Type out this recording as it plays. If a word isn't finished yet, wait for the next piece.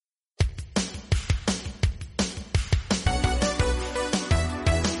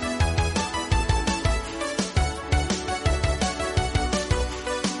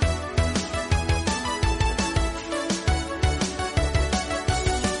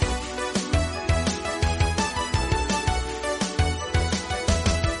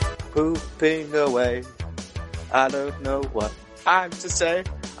pooping away. I don't know what I'm to say.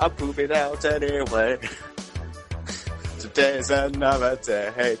 I'm pooping out anyway. Today's another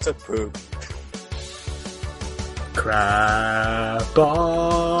day to poop. Crap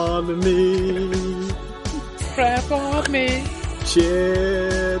on me. Crap on me.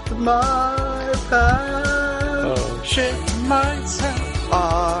 Shit my pants. Oh, shit myself.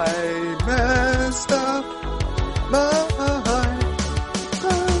 I messed up my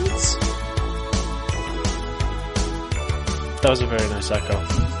pants. That was a very nice echo.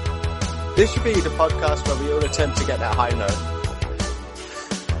 This should be the podcast where we all attempt to get that high note.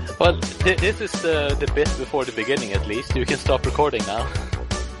 Well, this is the bit before the beginning, at least. You can stop recording now.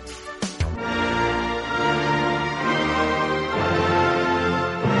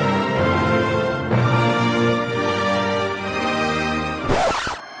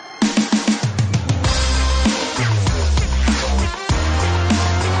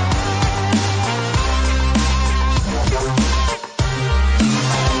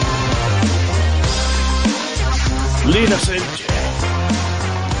 Linus and Jay.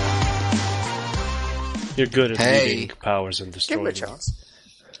 You're good at reading powers and destroying Give him a chance.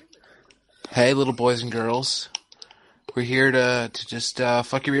 Hey, little boys and girls. We're here to just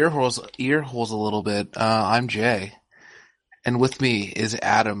fuck your ear holes a little bit. I'm Jay. And with me is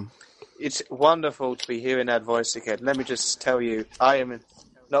Adam. It's wonderful to be hearing that voice again. Let me just tell you, I am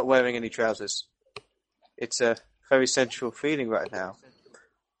not wearing any trousers. It's a very sensual feeling right now.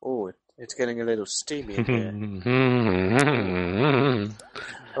 Oh, it's getting a little steamy in here.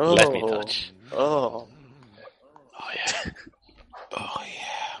 Oh, let me touch. Oh. Oh, yeah. Oh,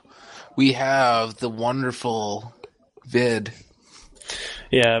 yeah. We have the wonderful Vid.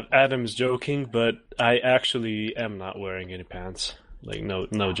 Yeah, Adam's joking, but I actually am not wearing any pants. Like, no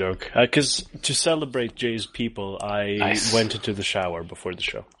joke. Because to celebrate Jay's people, I went into the shower before the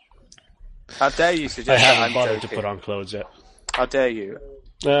show. How dare you I suggest that haven't I'm bothered joking? to put on clothes yet. How dare you?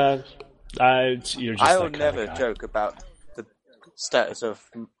 You're just I will that kind never of guy. joke about the status of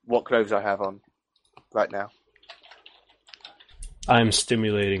what clothes I have on right now. I'm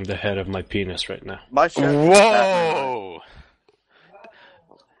stimulating the head of my penis right now. My shirt. Whoa!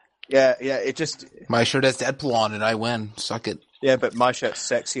 Yeah, it just. My shirt has Deadpool on it. I win. Suck it. Yeah, but my shirt's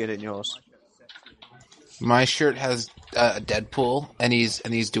sexier than yours. My shirt has Deadpool, and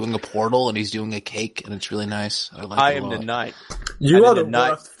he's doing a portal, and he's doing a cake, and it's really nice. I like I it a am lot. the knight. You are the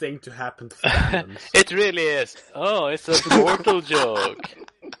night. worst thing to happen to fandoms. It really is. Oh, it's a portal joke.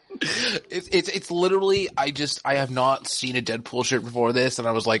 It's literally I have not seen a Deadpool shirt before this, and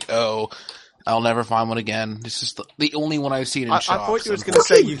I was like, oh, I'll never find one again. This is the only one I've seen in I shops. thought you was going to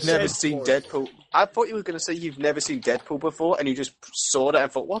say you've never said seen for Deadpool. I thought you were going to say you've never seen Deadpool before, and you just saw that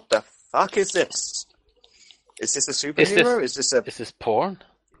and thought, "What the fuck is this? Is this a superhero? Is this a? Is this porn?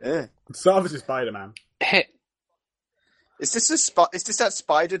 Yeah. It's obviously Spider-Man. Hey, Is this Is this that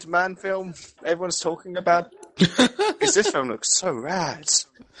Spider-Man film everyone's talking about? Because this film looks so rad.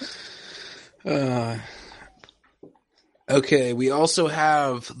 Okay, we also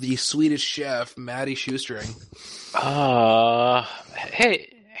have the Swedish chef, Maddie Shoestring. Hey,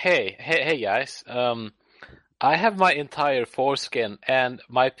 guys. I have my entire foreskin, and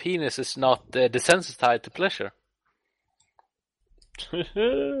my penis is not desensitized to pleasure.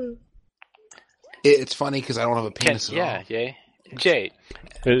 It's funny because I don't have a penis at all. Jay.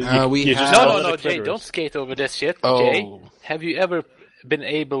 We have- No, Jay, don't skate over this shit. Oh. Jay, have you ever been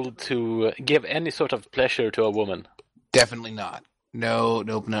able to give any sort of pleasure to a woman? Definitely not. No,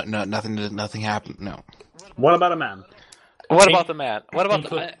 nothing happened. No. What about a man? What about the man? What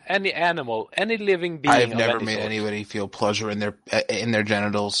about any animal, any living being? I've of never any made sort? anybody feel pleasure in their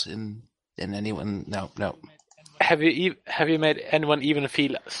genitals in anyone. No. Have you made anyone even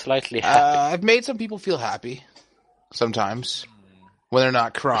feel slightly happy? I've made some people feel happy sometimes when they're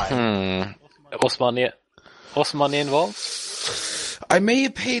not crying. Was money involved? I may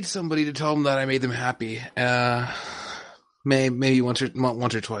have paid somebody to tell them that I made them happy. Maybe once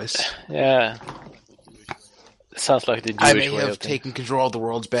or twice. Yeah. Sounds like the Jewish I may way have of thinking. taken control of the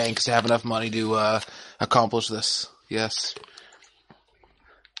world's banks to have enough money to accomplish this. Yes.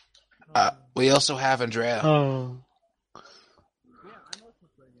 We also have Andrea. Oh.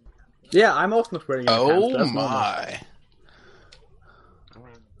 Yeah, I'm also not wearing any pants. Oh That's normal. my.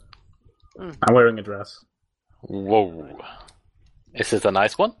 I'm wearing a dress. Whoa. Is it a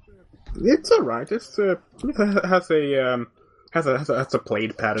nice one? It's alright. It has a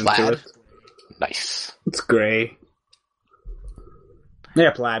plaid pattern to Plaid? it. Nice. It's grey.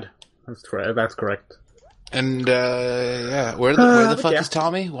 Yeah, plaid. That's correct. And where the fuck yeah. is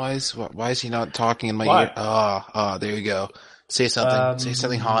Tommy? Why is he not talking in my Why? ear? There you go. Say something. Say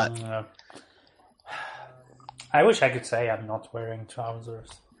something hot. I wish I could say I'm not wearing trousers,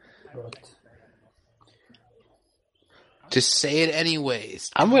 but Just say it anyways.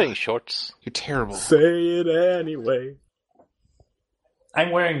 I'm wearing shorts. You're terrible. Say it anyway.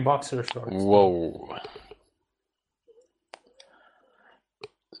 I'm wearing boxer shorts. Whoa.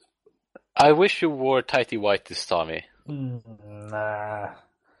 I wish you wore tighty whities, Tommy. Nah.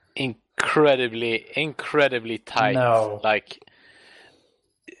 Incredibly tight. No. Like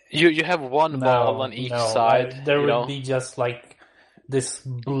you have one ball on each side. There would be just like this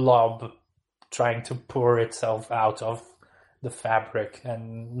blob trying to pour itself out of the fabric,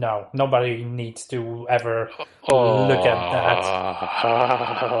 and no, nobody needs to ever look at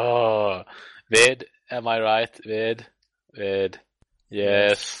that. Vid, am I right? Vid.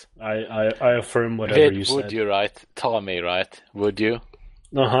 Yes. I affirm whatever Vid, you said. would you right? Tommy, right? Would you?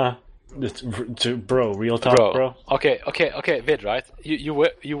 Uh-huh. Bro, real talk, bro. Okay, Vid, right? You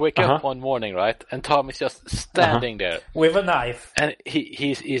wake up one morning, right? And Tommy's just standing there with a knife, and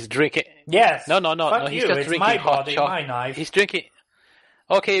he's drinking. Yes. No. Fuck He's you. just It's drinking my hot body, chocolate. my knife. He's drinking.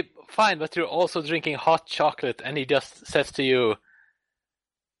 Okay, fine, but you're also drinking hot chocolate, and he just says to you,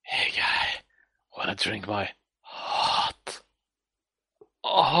 "Hey, guy, wanna drink my hot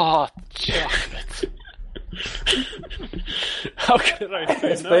chocolate?" How could I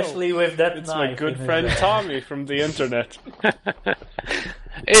say Especially no? with that It's knife. my good in friend his hand. Tommy from the internet.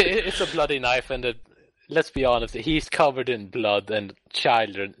 It's a bloody knife, and let's be honest, he's covered in blood and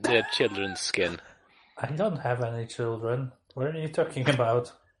children's skin. I don't have any children. What are you talking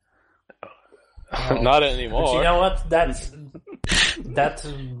about? Not anymore. But you know what? That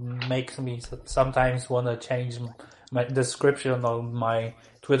makes me sometimes want to change my description on my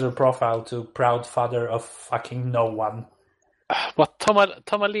Twitter profile to proud father of fucking no one. What,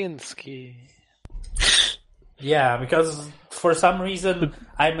 Tomalinsky? Yeah, because for some reason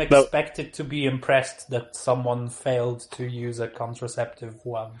I'm expected to be impressed that someone failed to use a contraceptive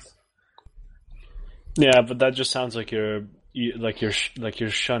once. Yeah, but that just sounds like you're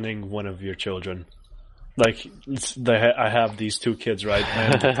shunning one of your children. Like I have these two kids, right? I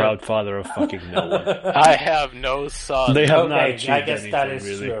am the proud father of fucking no one. I have no son. They have not Okay, achieved I guess anything, that is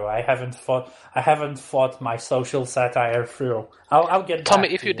really. true. I haven't thought my social satire through. I'll get Tommy,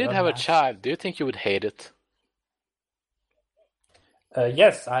 back if to you did on have a that. child, do you think you would hate it?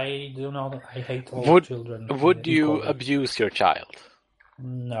 Yes, I do know that I hate all children. Would you equally. abuse your child?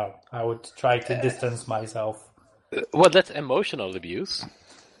 No, I would try to distance myself. Well, that's emotional abuse.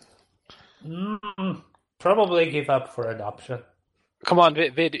 Probably give up for adoption. Come on,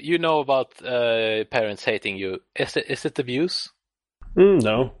 Vid, you know about parents hating you. Is it abuse?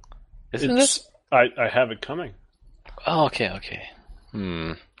 No. Isn't it? I have it coming. Oh, okay.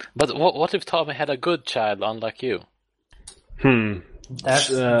 But what if Tommy had a good child, unlike you?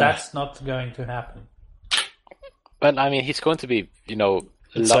 That's not going to happen. Well, I mean, he's going to be,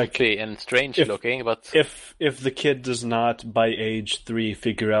 lumpy and strange looking, but... If the kid does not, by age 3,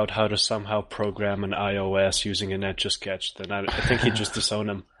 figure out how to somehow program an iOS using an Etch-a-Sketch, then I think he'd just disown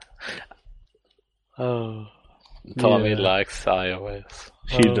him. Oh, Tommy likes iOS.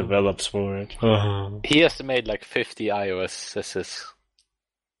 He develops for it. He has made like 50 iOSs.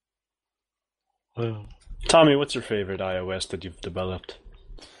 Tommy, what's your favorite iOS that you've developed?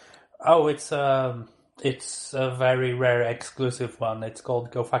 Oh, it's a very rare exclusive one. It's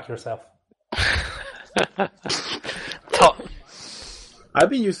called Go Fuck Yourself. I've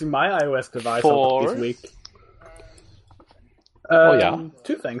been using my iOS device this week.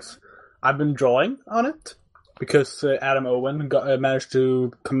 Two things. I've been drawing on it because Adam Owen managed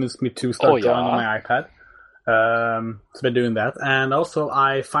to convince me to start drawing on my iPad. So I've been doing that. And also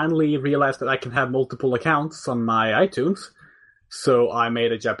I finally realized that I can have multiple accounts on my iTunes. So I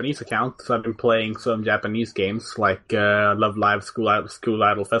made a Japanese account. So I've been playing some Japanese games like Love Live School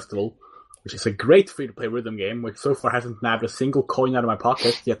Idol Festival, which is a great free-to-play rhythm game, which so far hasn't nabbed a single coin out of my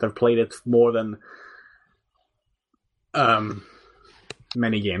pocket, yet I've played it more than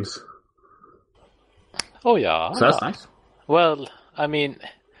many games. Oh, yeah. So that's nice. Well, I mean...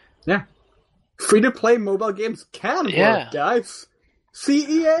 Yeah. Free-to-play mobile games can work, guys. See,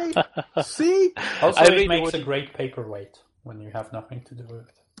 EA? See? Also, it makes a great paperweight when you have nothing to do with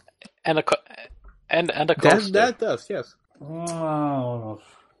it. And a coaster. That does, yes. Oh,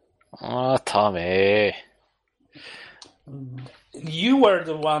 Tommy. You were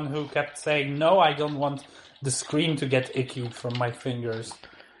the one who kept saying, no, I don't want the screen to get icky from my fingers.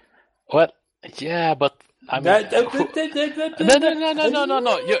 Well, yeah, but I mean... No.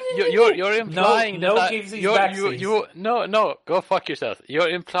 You're implying No, go fuck yourself. You're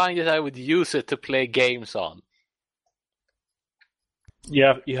implying that I would use it to play games on.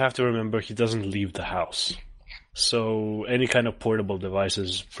 Yeah, you have to remember he doesn't leave the house. So any kind of portable device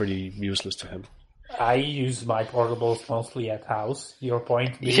is pretty useless to him. I use my portables mostly at house. Your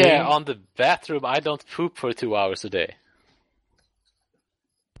point being... Yeah, on the bathroom, I don't poop for 2 hours a day.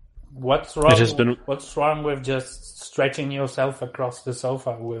 What's wrong with just stretching yourself across the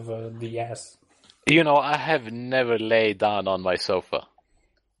sofa with the ass? You know, I have never laid down on my sofa.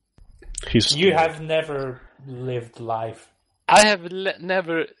 You have never lived life. I have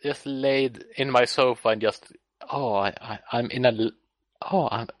never just laid in my sofa and just... I'm in a...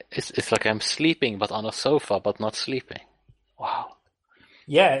 it's like I'm sleeping, but on a sofa, but not sleeping. Wow.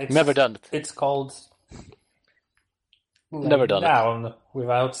 Yeah, it's never done it. It's called never done down it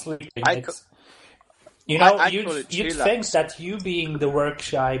without sleeping. You'd chillax. think that you, being the work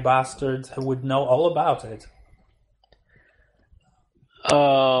shy bastard, would know all about it.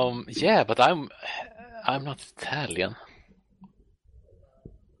 Yeah, but I'm not Italian.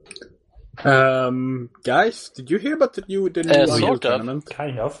 Guys, did you hear about the new Unreal tournament?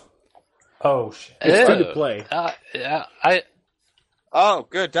 Kind of. Oh shit! It's free to play. Oh,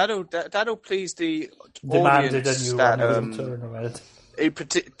 good. That'll please the demanded audience a new that tournament.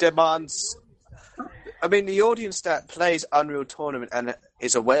 It demands. I mean, the audience that plays Unreal Tournament and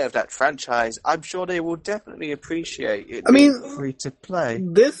is aware of that franchise, I'm sure they will definitely appreciate it. Free to play.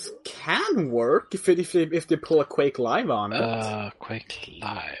 This can work if they pull a Quake Live on it. Quake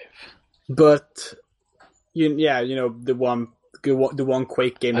Live. But the one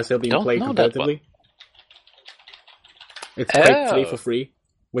Quake game that's still being played competitively. It's Quake 3 for free,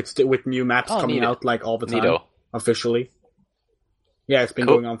 with new maps coming out like all the time officially. Yeah, it's been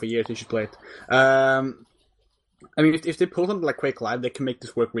going on for years. You should play it. I mean, if they pull something like Quake Live, they can make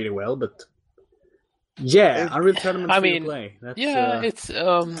this work really well. But yeah, Unreal Tournament free to play. It's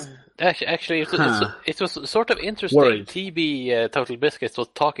actually it was sort of interesting. Worried. TB Total Biscuits was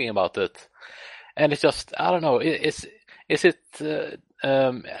talking about it, and it's just I don't know. Is it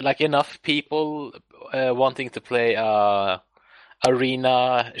like enough people wanting to play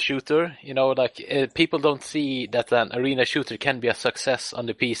arena shooter? You know, like people don't see that an arena shooter can be a success on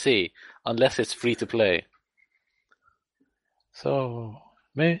the PC unless it's free to play. So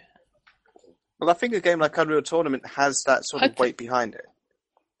maybe. Well, I think a game like Unreal Tournament has that sort of weight behind it.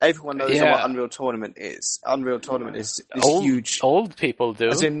 Everyone knows what Unreal Tournament is. Unreal Tournament is huge. Old people do.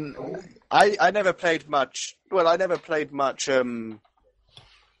 As in, I never played much. Well, I never played much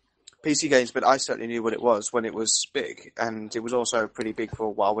PC games, but I certainly knew what it was when it was big, and it was also pretty big for a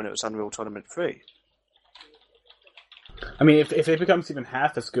while when it was Unreal Tournament 3. I mean, if it becomes even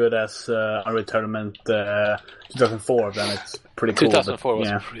half as good as Unreal Tournament 2004, then it's pretty cool. 2004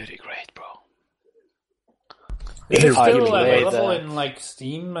 was pretty great, bro. Is it still available in like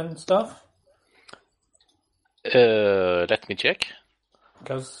Steam and stuff? Let me check.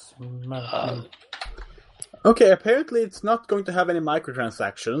 Because okay, apparently it's not going to have any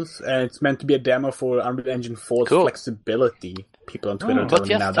microtransactions, and it's meant to be a demo for Unreal Engine 4's flexibility. People on Twitter telling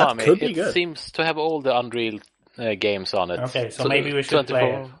me now that could be good. It seems to have all the Unreal games on it. Okay, so maybe we should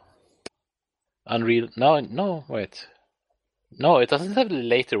play it. Unreal? No, wait. No, it doesn't have the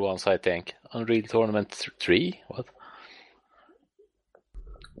later ones, I think. Unreal Tournament 3? What?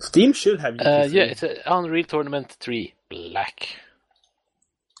 Steam should have UT3. Yeah, it's Unreal Tournament 3 Black.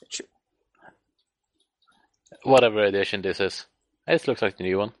 Whatever edition this is. It looks like the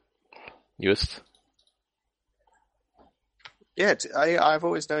new one. Newest. Yeah, I've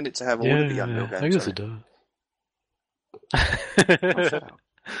always known it to have all of the Unreal games. I guess it does.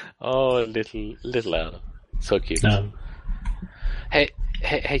 Oh, little Adam. So cute. No.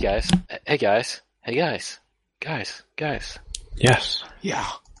 Hey guys. Yes. Yeah.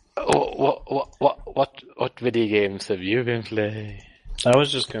 What video games have you been playing? I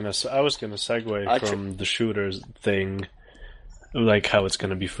was gonna segue from the shooters thing, like how it's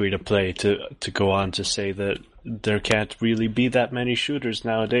gonna be free to play, to go on to say that there can't really be that many shooters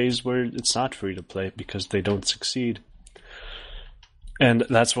nowadays where it's not free to play because they don't succeed. And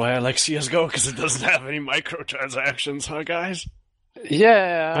that's why I like CSGO, because it doesn't have any microtransactions, huh, guys?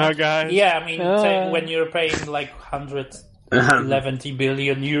 Yeah. Huh, guys? Yeah, I mean, when you're paying like 111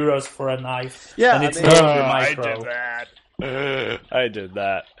 billion euros for a knife, and it's not micro. I did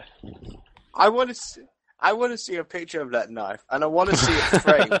that. I want to see a picture of that knife, and I want to see it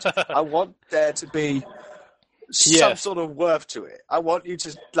framed. I want there to be some sort of worth to it. I want you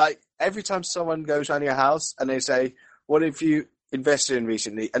to, like, every time someone goes around your house and they say, "What have you invested in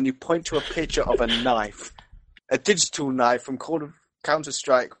recently?" and you point to a picture of a knife, a digital knife from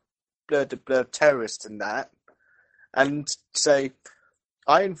Counter-Strike, Blur Terrorist and that, and say,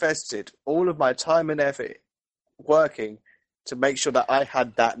 "I invested all of my time and effort working to make sure that I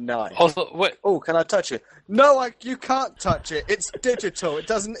had that knife. Also, wait. Oh, can I touch it? No, you can't touch it. It's digital. It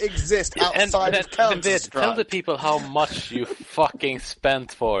doesn't exist outside of Counter-Strike. Tell the people how much you fucking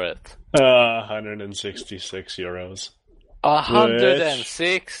spent for it. 166 euros.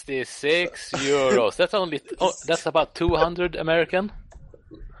 166 euros. That's about 200 American.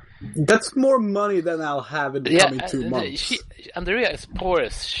 That's more money than I'll have in the coming 2 months. Andrea is poor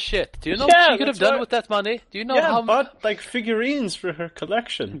as shit. Do you know what she could have done with that money? Do you know how bought like figurines for her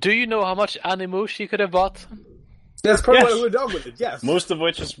collection? Do you know how much Animu she could have bought? That's probably what we're done with it. Yes, most of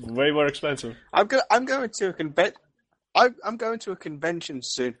which is way more expensive. I'm going to a convention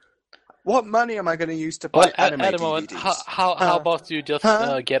soon. What money am I going to use to buy anime DVDs? How about you just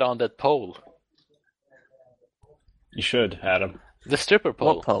get on that pole? You should, Adam. The stripper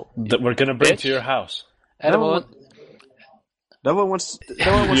pole. What pole? That we're going to bring to your house. Adam, no one wants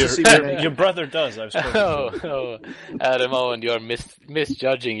to see me. Your brother does. I've spoken to him. Oh, Adam Owen, you're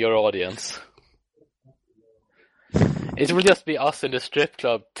misjudging your audience. It will just be us in the strip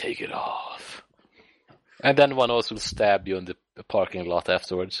club. Take it off, and then one of us will stab you in the parking lot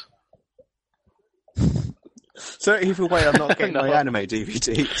afterwards. So either way, I'm not getting my anime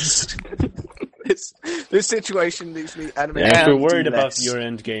DVDs. This situation leaves me anime. Yeah, if you're worried about your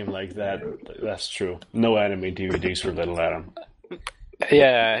end game like that, that's true. No anime DVDs for little Adam.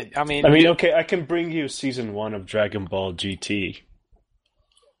 Yeah, I mean, okay, I can bring you season 1 of Dragon Ball GT.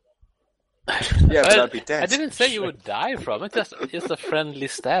 Yeah, but I'd be dead. I didn't say you would die from it. Just a friendly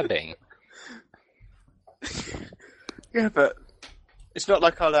stabbing. Yeah, but it's not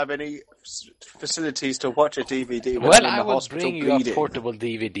like I'll have any facilities to watch a DVD. Well, I will bring you a portable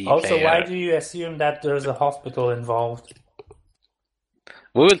DVD also, player. Why do you assume that there's a hospital involved?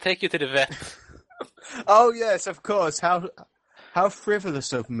 We will take you to the vet. Oh yes, of course. How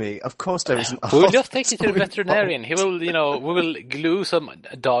frivolous of me. Of course there isn't a We'll hospital just take you to the veterinarian. He will, we will glue some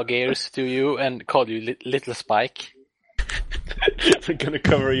dog ears to you and call you Little Spike. We're going to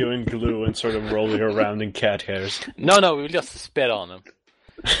cover you in glue and sort of roll you around in cat hairs. No, we will just spit on him.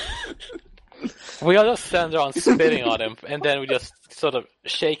 We'll just stand around spitting on him, and then we just sort of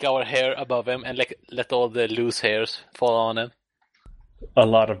shake our hair above him and let all the loose hairs fall on him. A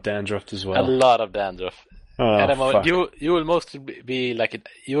lot of dandruff as well. A lot of dandruff. Oh, and you will mostly be like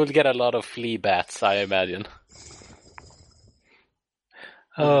you will get a lot of flea bats, I imagine.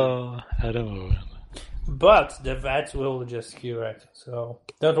 Oh, I don't know. But the vet will just cure it, so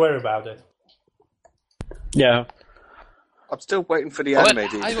don't worry about it. Yeah. I'm still waiting for the anime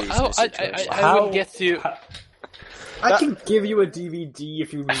DVDs. I will get you. I can give you a DVD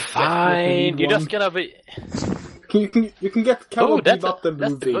if you. Fine, you're just gonna be. You can get Cowboy Bebop the movie.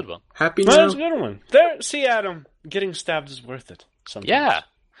 That's a good one. Happy No, now? that's a good one. There, see, Adam, getting stabbed is worth it. Sometimes. Yeah,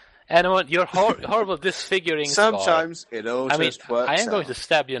 and you're horrible disfiguring. Sometimes it all just works. I am going to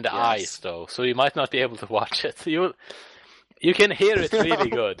stab you in the eyes, though, so you might not be able to watch it. You can hear it really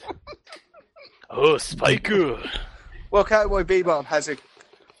good. Oh, Spiker! Well, Cowboy Bebop has a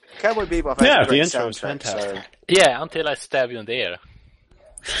great the intro is soundtrack. fantastic. So. Yeah, until I stab you in the ear.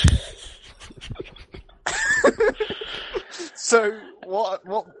 So what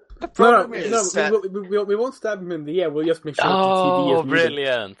the problem is? We won't stab him in the ear. We'll just make sure the TV is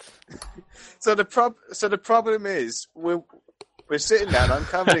brilliant! So the problem is we're sitting down. I'm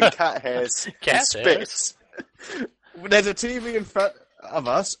covered in cat hairs, and spits. There's a TV in front of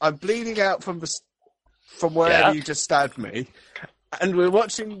us. I'm bleeding out from wherever you just stabbed me. And we're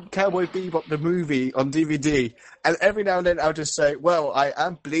watching Cowboy Bebop the movie on DVD, and every now and then I'll just say, well, I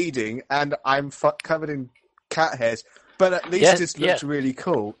am bleeding and I'm covered in cat hairs, but at least this looks really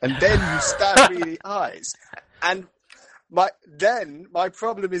cool. And then you stab me in the eyes. And my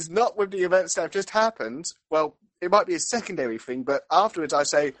problem is not with the events that have just happened. Well, it might be a secondary thing, but afterwards I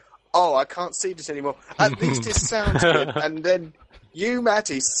say, oh, I can't see this anymore. At least this sounds good. And then you,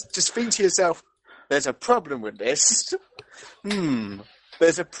 Matty, just think to yourself, there's a problem with this.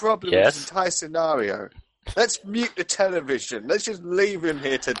 There's a problem with this entire scenario. Let's mute the television. Let's just leave him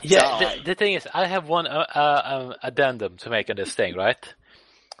here to die. The thing is, I have one addendum to make on this thing, right?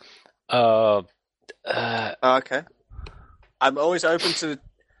 Okay. I'm always open to...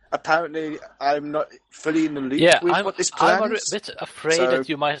 Apparently, I'm not fully in the loop with what this plan I'm a bit afraid that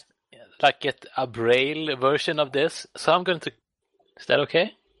you might get a braille version of this, so I'm going to... Is that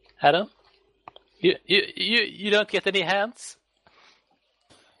okay, Adam? You don't get any hands?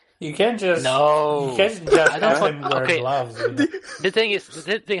 You can't just... No. You can't just have him wear gloves. You know? The thing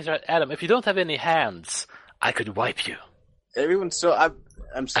is, right, Adam, if you don't have any hands, I could wipe you. Everyone saw...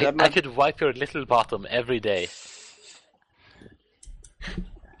 I could wipe your little bottom every day.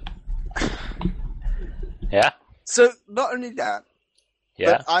 Yeah? So not only that,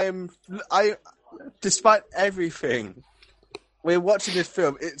 Yeah. but despite everything, we're watching this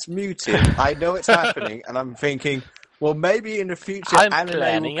film. It's muted. I know it's happening, and I'm thinking, well, maybe in the future, I'm anime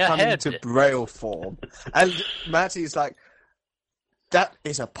planning will come ahead. into Braille form. And Matty's like, that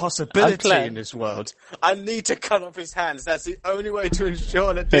is a possibility in this world. I need to cut off his hands. That's the only way to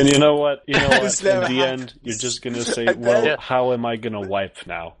ensure that. And you know what? In This never the end, happens. you're just gonna say, And "Well, then- how am I gonna wipe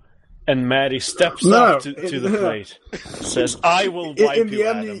now?" And Maddie steps No, up to the plate, says, "I will wipe in the you,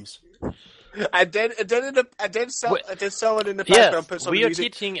 end, Adams." And then someone in the background Yes, puts on we the are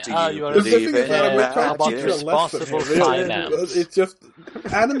music. teaching Do you your The thing believe is in that we're trying to about teach you a lesson responsible here. finance. It's just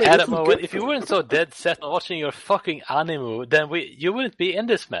anime. Adam isn't Owen, good if you for weren't so dead set on watching your fucking anime, then you wouldn't be in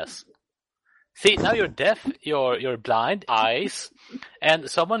this mess. See, now you're deaf, you're blind, eyes, and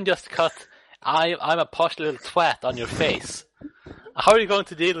someone just cut I'm a posh little twat on your face. How are you going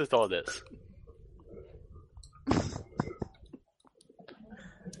to deal with all this?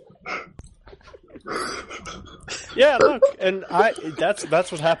 Yeah, look, and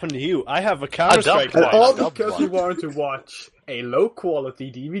that's what happened to you. I have a Counter-Strike And Why all not? because you wanted to watch a low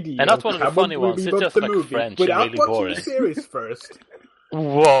quality DVD And not one of the Cowboy funny ones, Bebop it's just the like movie, French and without really watching boring. the series first.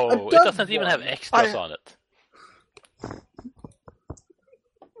 Whoa, A it dub doesn't even have one. extras on it.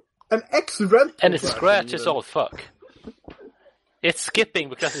 An ex-rental And its version, scratch is even. all fuck. It's skipping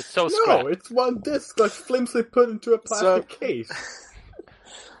because it's so No, scratched. it's one disc like flimsily put into a plastic case.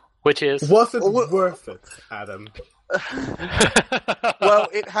 Which is... Was it worth it, Adam? Well,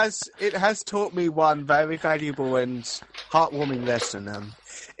 it has taught me one very valuable and heartwarming lesson.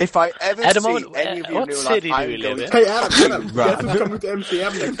 If I ever At the see moment, any of you what in real city life, do you I'm live going in? Hey, Adam, Right. guess who's coming to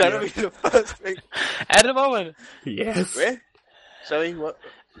MCM next That'll year? be the first thing. At the moment, Yes. Where? Sorry, what?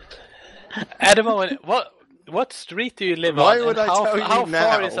 what street do you live Why on? would and I how tell you how now?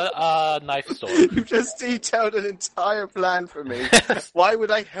 far is a knife store? You've just detailed an entire plan for me. Why would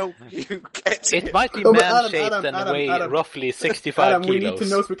I help you get It might be Oh, but man-shaped Adam, and weigh Adam. roughly 65 Adam, we kilos. need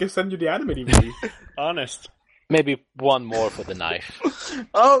to know so we can send you the anime DVD. Honest. Maybe one more for the knife.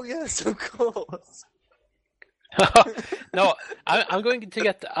 Oh, yes, of course. No, I'm going to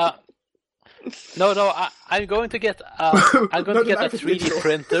get... I'm going to get I'm going No, to get the a knife is 3D digital.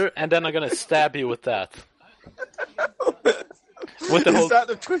 printer, and then I'm going to stab you with that. With the Is whole... that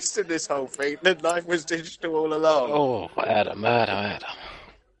the twist in this whole thing? That life was digital all along? Oh, Adam.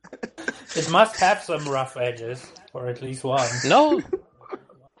 It must have some rough edges, or at least one. No,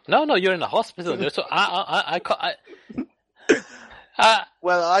 you're in a hospital. So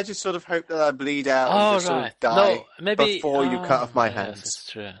Well, I just sort of hope that I bleed out Oh, and just sort right. of die No, maybe before you cut off my yes, hands.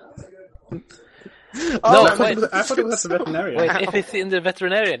 that's true. Oh, No, I wait. thought it was the veterinarian. Wait, if it's in the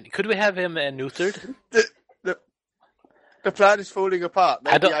veterinarian, could we have him neutered? The plan is falling apart.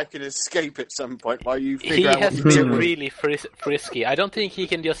 Maybe don't- I can escape at some point while you He figure out what has you to be do with. really frisky. I don't think he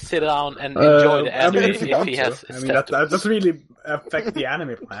can just sit down and enjoy the anime if you if want he to. has I mean, that does really affect the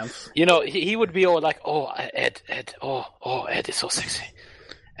anime plans. You know, he would be all like, "Oh, Ed, Ed is so sexy.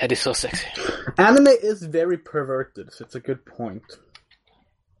 Ed is so sexy." Anime is very perverted, so it's a good point.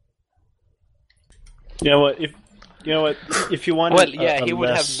 You know what? If you want, Well, yeah, a he would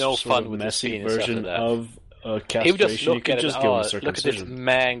have less no sort fun of with his messy penis version after that. of castration, He would just you look could at it just and, give him look at this circumcision.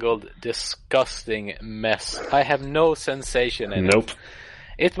 mangled, disgusting mess. I have no sensation in Nope. it.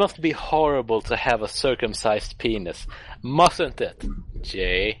 It must be horrible to have a circumcised penis, mustn't it,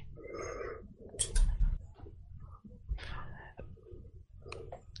 Jay?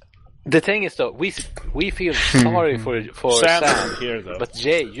 The thing is, though, we feel sorry for Sam's Sam, not here, though. but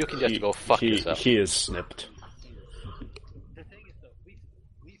Jay, you can just go fuck yourself. He is snipped.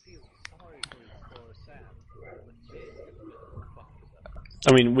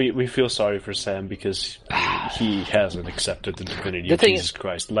 I mean, we feel sorry for Sam because he hasn't accepted the divinity The of thing Jesus is-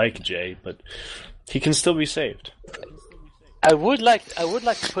 Christ like Jay, but he can still be saved. I would like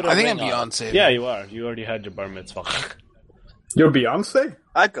to put a I think ring I'm on. beyond saving. Yeah, you are. You already had your bar mitzvah. You're Beyonce?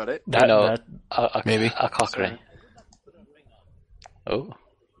 I got it. Maybe. a cock ring. Oh,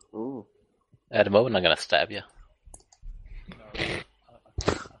 Ooh. at the moment I'm gonna stab you.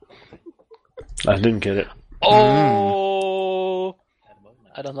 I didn't get it. Oh,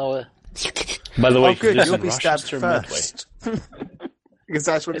 I don't know. By the way, Oh, good. he lives You'll in be stabbed Rochester Midway. first. Because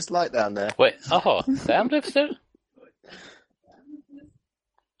that's what it's like down there. Wait, Sam lives there?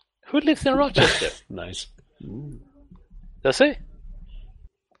 Who lives in Rochester? Nice. Does he?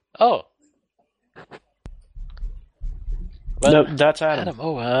 Oh. Well, No, that's Adam. Adam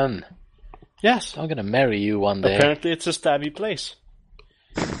Owen. Yes. I'm gonna marry you one day. Apparently, it's a stabby place.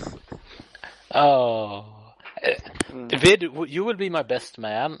 Oh. Vid, you will be my best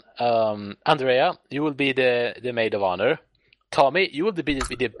man. Andrea, you will be the maid of honor. Tommy, you will be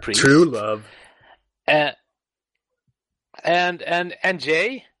the priest. True love. And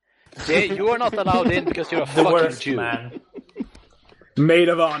Jay, you are not allowed in because you're a The fucking worst Jew. man. Maid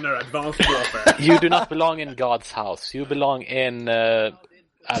of honor, advanced warfare. You do not belong in God's house. You belong in,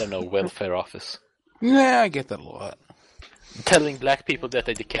 welfare office. Yeah, I get that a lot. Telling black people that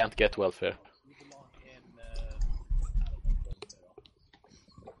they can't get welfare.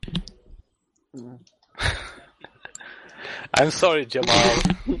 I'm sorry, Jamal.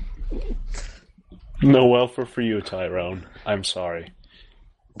 No welfare for you, Tyrone. I'm sorry.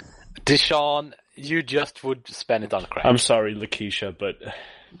 Deshaun, you just would spend it on crack. I'm sorry, Lakeisha, but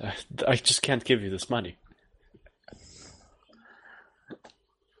I just can't give you this money.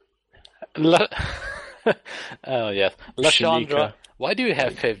 Oh, yes. Lashandra, Shanika. why do you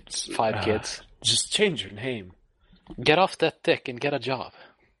have five kids? Just change your name. Get off that dick and get a job.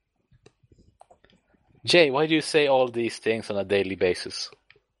 Jay, why do you say all these things on a daily basis?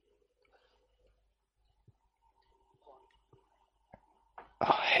 Oh,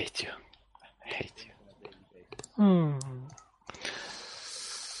 I hate you. I hate you.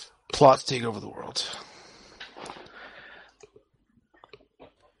 Plot to take over the world.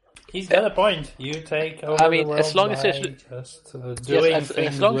 He's got a point. You take over the world as long as there's just doing as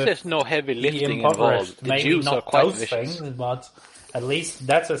things long as with there's no heavy the lifting impoverished. involved, the Maybe Jews not are quite those vicious. things, but at least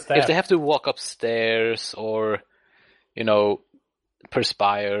that's a step. If they have to walk upstairs or,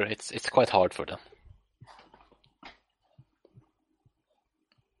 perspire, it's quite hard for them.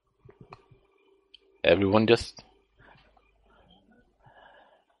 Everyone just.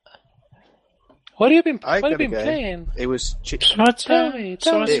 What have you been playing? It was. What's Tell me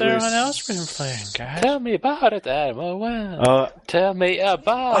everyone else been playing, guys? Tell me about it, Adam Owen. Tell me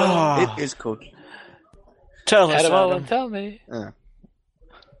about It is called. Tell it. us, Adam Owen, Adam. tell me.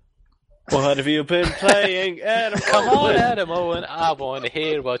 What have you been playing, Adam? Come on, Adam Owen, I want to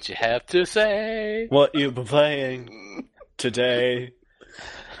hear what you have to say. What you've been playing today?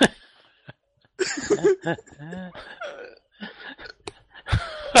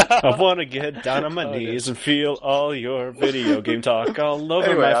 I want to get down on my knees and feel all your video game talk all over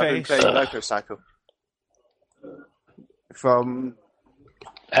Anyway, my I've been face. playing Loco Cycle. From.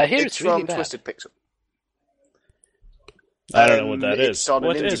 I hear It's it's really from bad. Twisted Pixel. I don't know what that is. It's on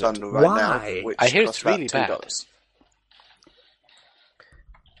What an is indie it? bundle right Why? now, which I hear costs it's really about bad. $2.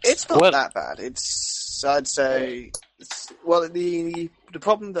 It's not Well- that bad. I'd say, the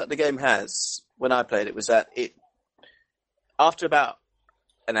problem that the game has when I played it was that after about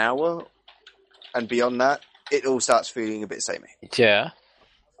an hour and beyond that, it all starts feeling a bit samey. Yeah.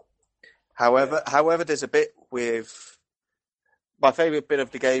 However, there's a bit with my favourite bit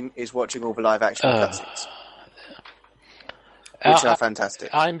of the game is watching all the live action cutscenes, which are fantastic.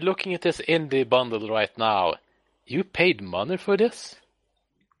 I'm looking at this indie bundle right now. You paid money for this?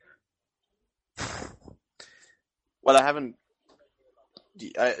 Well, I haven't.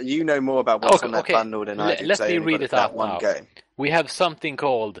 You know more about what's on that Okay. bundle than I do. Let me read it out one now. game. We have something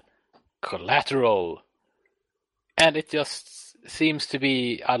called Collateral. And it just seems to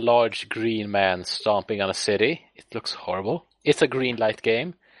be a large green man stomping on a city. It looks horrible. It's a green light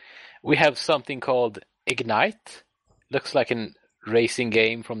game. We have something called Ignite. Looks like a racing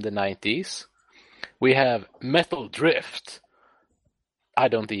game from the 90s. We have Metal Drift. I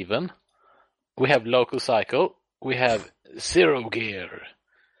don't even. We have Loco Cycle. We have Zero Gear,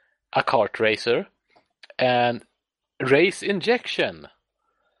 a kart racer, and Race Injection,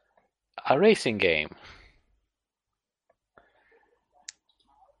 a racing game.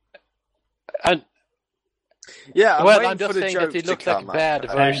 And Yeah, I'm well, waiting I'm for just the saying joke that it to looks like come up. bad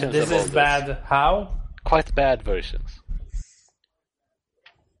And versions this of all is bad. How? Quite bad versions.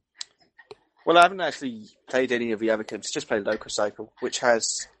 Well, I haven't actually played any of the other games. Just played Loco Cycle, which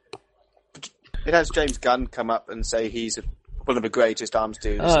has James Gunn come up and say he's one of the greatest arms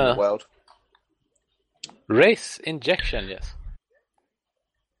dealers in the world. Race Injection, yes.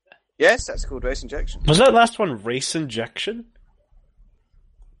 Yes, that's called Race Injection. Was that last one Race Injection?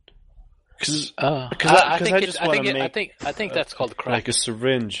 I think that's called crack. Like a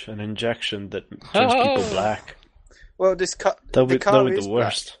syringe, an injection that turns people black. Well, That would be the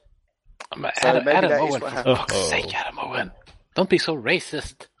worst. Adam maybe that is Owen, what for happened. fuck's sake, Adam Owen. Don't be so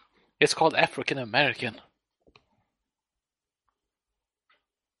racist. It's called African American.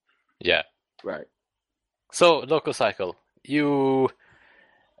 Yeah. Right. So, Loco Cycle. You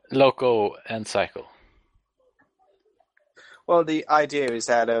Loco and Cycle. Well, the idea is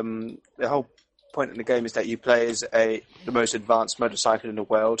that the whole point in the game is that you play as the most advanced motorcycle in the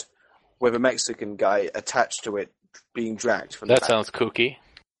world, with a Mexican guy attached to it being dragged from that the back. sounds kooky.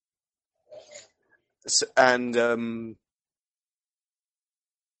 And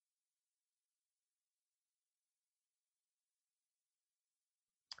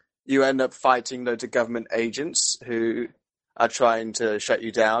you end up fighting loads of government agents who are trying to shut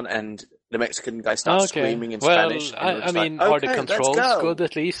you down, and the Mexican guy starts screaming in Spanish. I mean, are the controls good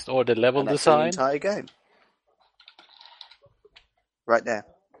at least, or the level design? That's the entire game. Right there.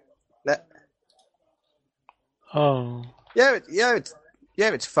 Oh. Yeah,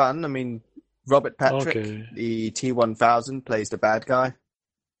 it's fun. I mean, Robert Patrick, the T-1000, plays the bad guy.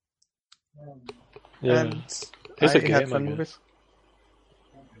 Yeah. And it's I a game, had fun I with guess.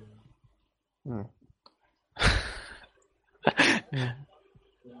 it.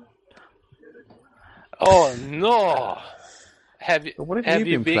 Oh no! Have you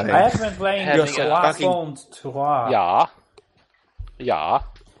been playing? I have been playing Splatoon 2. Yeah.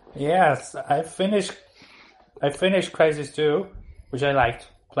 Yes, I finished Crysis 2, which I liked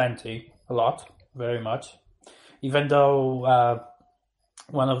a lot, very much. Even though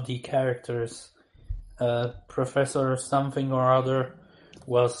one of the characters, Professor something or other,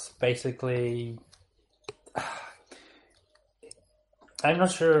 was basically... I'm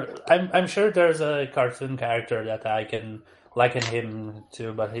not sure. I'm sure there's a cartoon character that I can liken him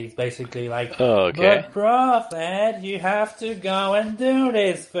to, but he's basically like, But Prophet, you have to go and do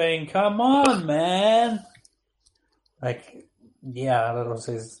this thing. Come on, man. Like, yeah, that was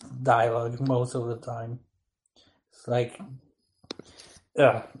his dialogue most of the time. It's like,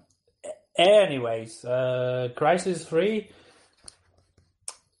 anyways, Crysis 3.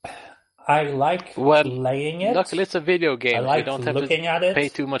 I like playing it. Luckily, it's a video game. I like you don't have looking to at it. pay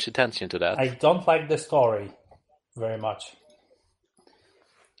too much attention to that. I don't like the story very much.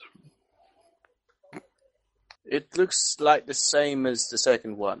 It looks like the same as the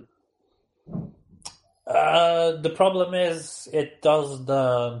second one. The problem is it does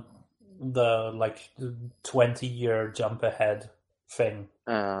the 20-year jump ahead thing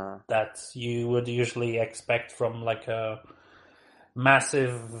that you would usually expect from like a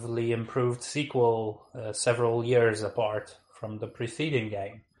massively improved sequel several years apart from the preceding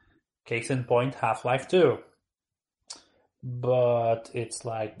game. Case in point, Half-Life 2. But it's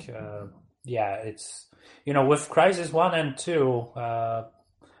like, it's... with Crysis 1 and 2,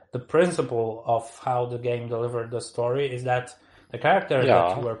 the principle of how the game delivered the story is that the characters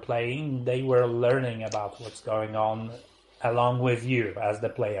that you were playing, they were learning about what's going on along with you as the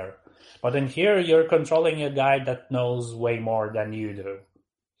player. But in here, you're controlling a guy that knows way more than you do.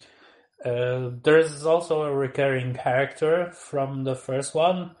 There's also a recurring character from the first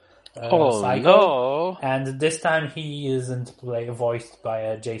one, Psycho, no! And this time he isn't voiced by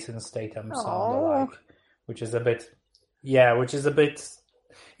a Jason Statham sound-alike, which is a bit...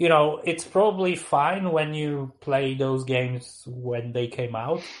 it's probably fine when you play those games when they came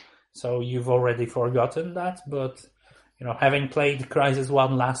out, so you've already forgotten that, but... having played Crysis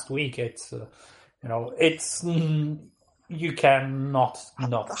 1 last week, it's, you cannot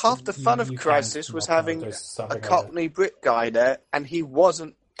not... Half the fun of Crysis was having a Cockney Brit guy there, and he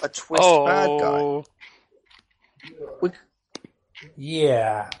wasn't a twist bad guy.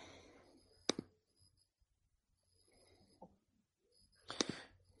 Yeah.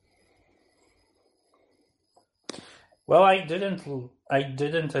 Well, I didn't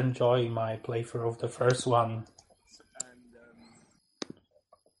enjoy my playthrough of the first one.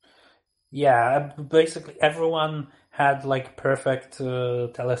 Yeah, basically everyone had like perfect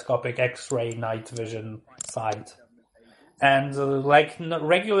telescopic X-ray night vision sight, and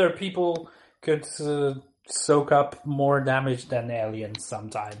regular people could soak up more damage than aliens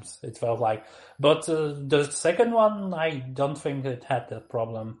sometimes. It felt like, but the second one, I don't think it had that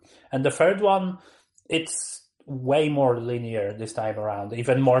problem, and the third one, it's way more linear this time around,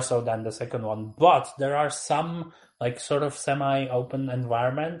 even more so than the second one. But there are some like sort of semi-open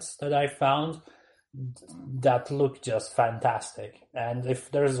environments that I found that look just fantastic. And if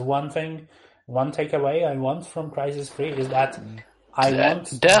there's one takeaway I want from Crysis 3 is that I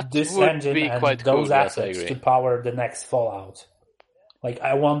want this engine and those assets to power the next Fallout. Like,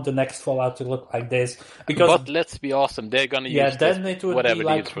 I want the next Fallout to look like this. But let's be awesome, they're gonna use then it would whatever be they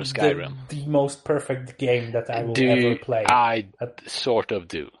like use for Skyrim. The most perfect game that I will ever play. I sort of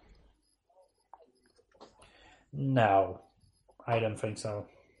do. No, I don't think so.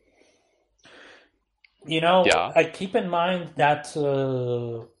 I keep in mind that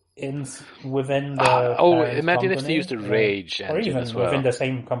within the imagine if they used the Rage engine or even as well. within the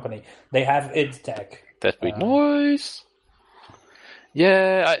same company, they have id Tech. That'd be nice.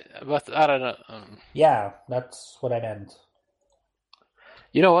 Yeah, but I don't know. Yeah, that's what I meant.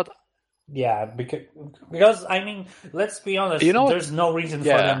 You know what? Yeah, because I mean, let's be honest. There's no reason for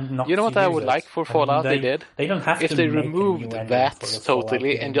them not. You know what to I use would it. like for Fallout? They did They don't have if to they make removed a new engine VATS for the Fallout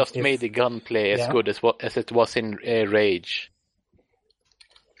totally game. and just made the gunplay as good as it was in Rage.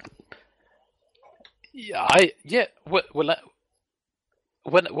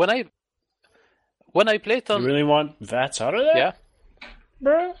 When I played on... You really want VATS out of there? Yeah.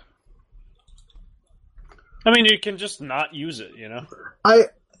 Bruh? I mean, you can just not use it, you know?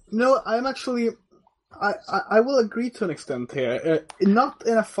 I'm actually... I will agree to an extent here. Not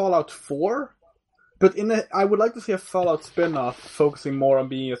in a Fallout 4, but I would like to see a Fallout spin-off focusing more on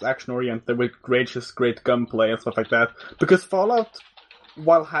being as action-oriented with Rage's great gunplay and stuff like that. Because Fallout,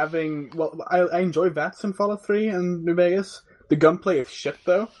 while having... Well, I enjoy VATS in Fallout 3 and New Vegas. The gunplay is shit,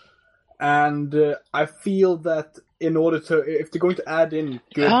 though. And I feel that in order to... If they're going to add in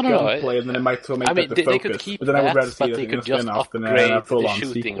good gunplay, then it might make that the focus. They could keep but then I would rather see but it they in could a just spin-off than upgrade a the full-on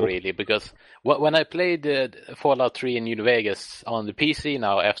shooting, sequel. really. Because when I played Fallout 3 in New Vegas on the PC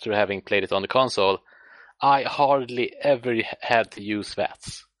now, after having played it on the console, I hardly ever had to use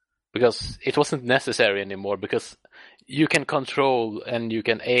VATS. Because it wasn't necessary anymore, because you can control and you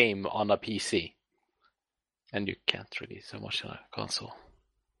can aim on a PC. And you can't really so much on a console.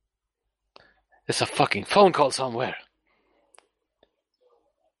 There's a fucking phone call somewhere.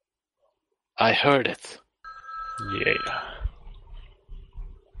 I heard it. Yeah.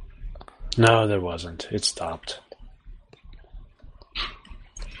 No, there wasn't. It stopped.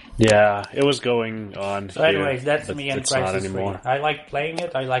 Yeah, it was going on. So anyways, that's me and Crysis 3. I like playing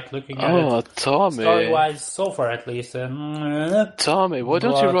it, I like looking at it. Oh, Tommy. Story-wise, so far at least. Tommy, why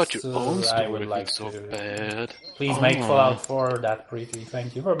don't you write your own story? I would like so to. Bad. Please make Fallout 4 that pretty.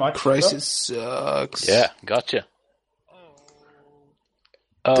 Thank you very much. Crysis sucks. Yeah, gotcha.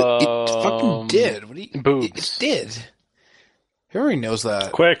 It fucking did. What do you... Boobs. It did. Everybody knows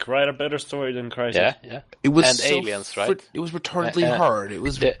that. Quick, write a better story than Crysis. Yeah. It was and so aliens, right? It was retardedly hard. It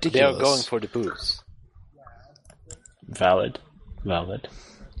was ridiculous. They are going for the boobs. Valid.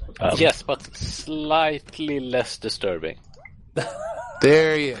 Yes, but slightly less disturbing.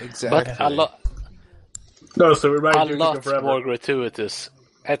 There you exactly. But a lot. No, so we're right. A lot more gratuitous.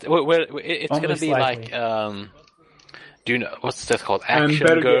 It's going to be like. Do you know what's that called? Action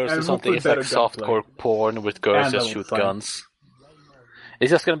girls or something? It's like softcore porn with girls that shoot guns. It's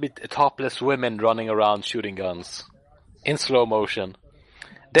just going to be topless women running around shooting guns in slow motion.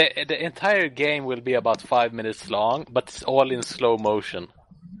 The entire game will be about 5 minutes long, but it's all in slow motion.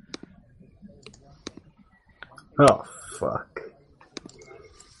 Oh fuck!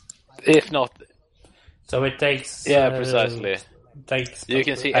 If not, so it takes. Yeah, precisely. Takes you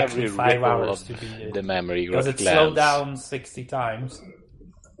can see every 5 hours to beat it. The memory because it's slowed down 60 times.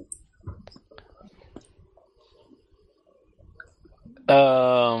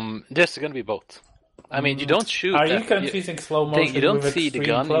 There's gonna be both. I mean, you don't shoot. Are you confusing slow motion? You don't see the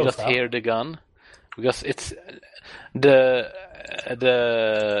gun. You just hear the gun, because it's the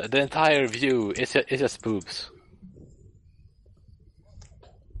entire view. It's just boobs.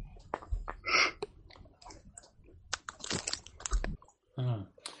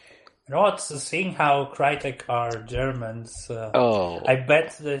 You know what? Seeing how Crytek are Germans, I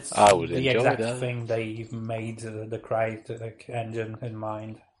bet that's the exact thing they made the Crytek engine in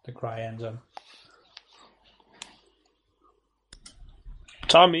mind. The Cry engine.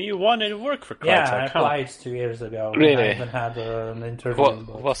 Tommy, you wanted to work for Crytek. Yeah, I applied 2 years ago. Really? I even had an interview.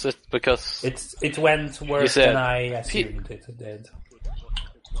 Was it because it went worse than I assumed it did?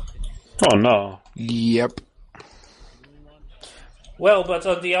 Oh no. Yep. Well, but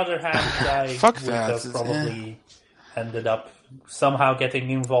on the other hand, I would have that. probably ended up somehow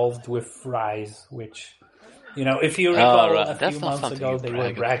getting involved with Rise, which, you know, if you recall a few months ago, they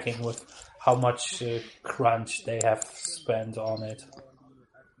were bragging with how much crunch they have spent on it.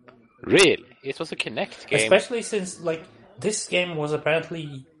 Really? It was a Kinect game. Especially since, like, this game was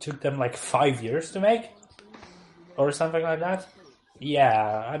apparently took them like 5 years to make, or something like that.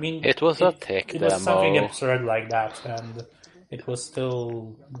 Yeah, I mean, it was a tech demo. It was something absurd like that, and it was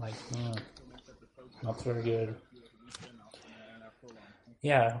still like not very good.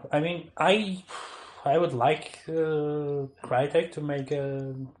 Yeah, I mean, I would like Crytek to make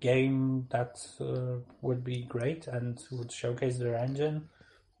a game that would be great and would showcase their engine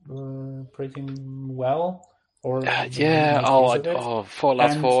pretty well. Or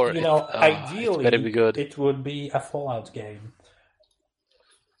Fallout 4. You know, ideally, better be good. It would be a Fallout game.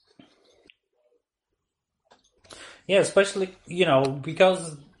 Yeah, especially, you know,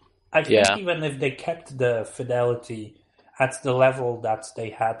 because I think even if they kept the fidelity at the level that they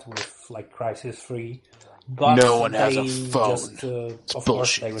had with, like, Crysis 3, But No one has a they phone. Just, of course,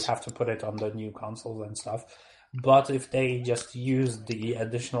 bullshit. they would have to put it on the new consoles and stuff. But if they just use the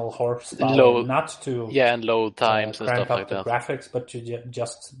additional horsepower, not to and load times and crank stuff up like the that. graphics, but to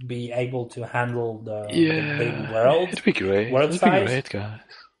just be able to handle the big It'd be great. world It'd size. be great, guys.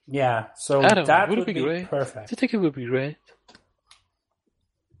 Yeah, so Adam, that would would it be be great? perfect. Do you think it would be great?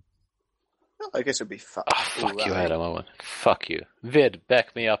 I guess it'd be fun. Oh, fuck you, Adam Owen. Fuck you. Vid,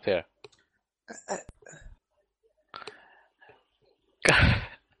 back me up here.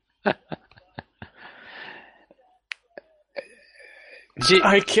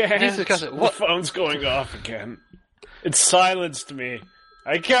 I can't. Jesus Christ, The what? phone's going off again. It silenced me.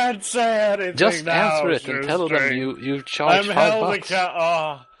 I can't say anything Just now. answer it and tell them Shoestring. you charge I'm $5.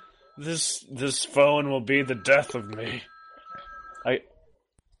 held this phone will be the death of me.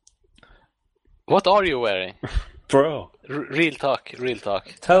 What are you wearing? Bro, Real talk, real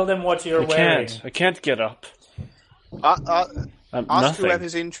talk. Tell them what you're wearing. I can't get up. Ask Nothing.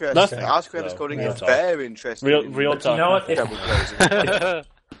 whoever's interested. Nothing. Ask whoever's No, calling real it. talk. They're interested. Real But talk. you know what? nothing.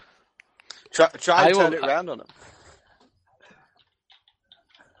 If, Try I and turn will- it around on them.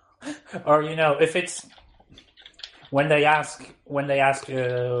 or if it's when they ask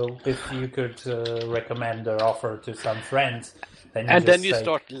if you could recommend their offer to some friends, then you And then just you say,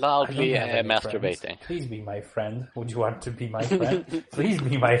 start "I loudly don't have any masturbating. friends. Please be my friend. Would you want to be my friend? Please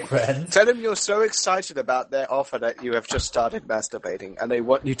be my friend." Tell them you're so excited about their offer that you have just started masturbating, and they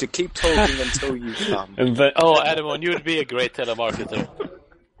want you to keep talking until you come. And then, Oh, Adam, you'd be a great telemarketer.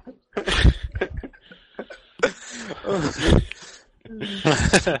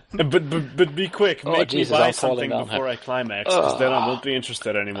 but be quick. Oh, Make Jesus, me buy I'm falling something down before I climax, because then I won't be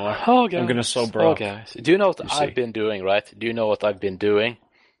interested anymore. Oh, guys. I'm gonna so Oh, broke. guys. Do you know what You I've see. been doing, right? Do you know what I've been doing?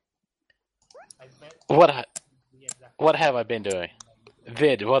 What have I been doing?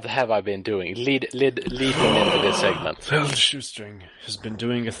 Vid, what have I been doing? Leading into this segment. Phil Shoestring has been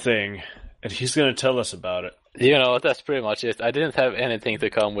doing a thing, and he's gonna tell us about it. You know, that's pretty much it. I didn't have anything to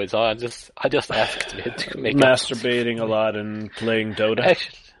come with, so I just asked Vid to make Masturbating a lot and playing Dota.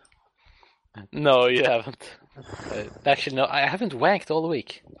 Actually, no, you haven't. Actually, no, I haven't wanked all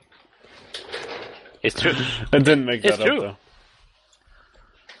week. It's true. I didn't make It's that true. up though.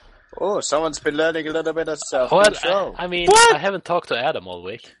 Oh, someone's been learning a little bit of Well, self-control. I mean, What? I haven't talked to Adam all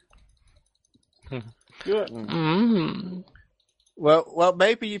week. Good. Mm. Well,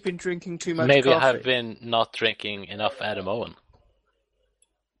 maybe you've been drinking too much Maybe coffee. I have been not drinking enough Adam Owen.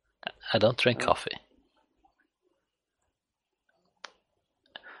 I don't drink coffee.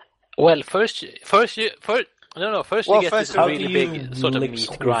 Well, first you Well, get first this How really do you big sort of meat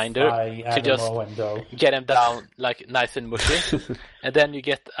liquefy grinder Adam to just Owen, though? get him down like nice and mushy, and then you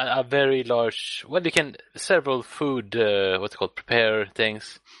get a very large. Well, you can several food what's it called, prepare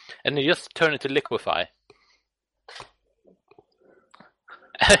things, and you just turn it to liquefy.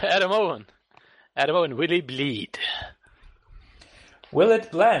 Adam Owen, will he bleed? Will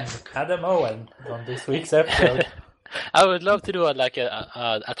it blend? Adam Owen on this week's episode. I would love to do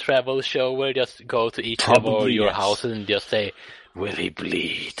a travel show where you just go to each of Probably your yes. houses and just say, "Will he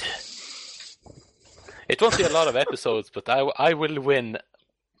bleed?" It won't be a lot of episodes, but I will win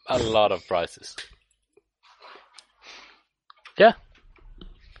a lot of prizes. Yeah,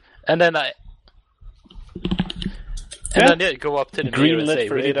 and then go up to the mirror and Greenlit say,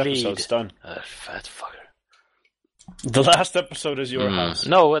 for "Will he 8 bleed?" episodes. Done. Fat fucker. The last episode is your house.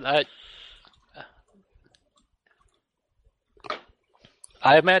 No,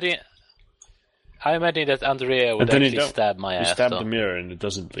 I imagine that Andrea would And then you actually don't. stab my You ass. stab though. the mirror and it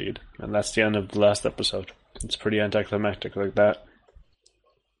doesn't bleed. And that's the end of the last episode. It's pretty anticlimactic like that.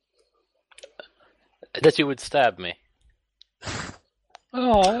 That you would stab me.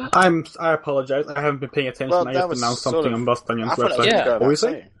 Oh, I apologize. I haven't been paying attention. Well, I that just was announced sort something of- on Bustunion's I thought that was website. Yeah. what What was you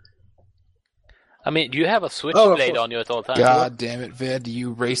it? I mean, you have a Oh, of switchblade course. on you at all times. God damn it, Vid,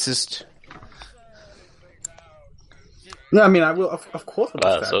 you racist. Yeah, I mean, I will. Of course, I'll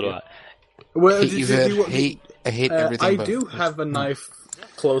Well, stab so do you. I. Well, Hate you, Vid. I hate everything. I but do have a knife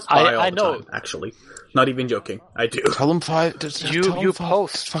close by I all the know. time. Actually, not even joking. I do. Tell him five. Just tell You him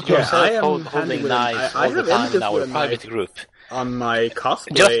post fuck Yeah, yourself I am handy holding with a- knives I all the have time images in our with a private knife. group. On my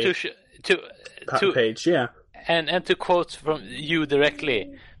cosplay Just to page, yeah. and to quote from you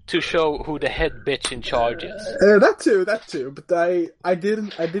directly to show who the head bitch in charge is. That too. But I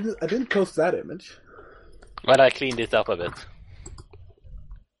didn't post that image. Well, I cleaned it up a bit.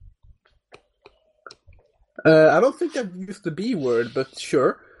 I don't think I've used the B word, but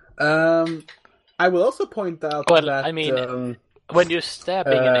sure. I will also point out Well, that I mean, when you're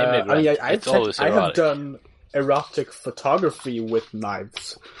stabbing an immigrant, I it's always have erotic. done erotic photography with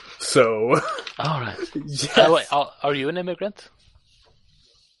knives, So. All right. Yes. Wait, are you an immigrant?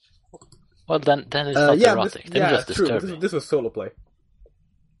 Well, then it's not erotic. Then it's just true. disturbing. This was solo play.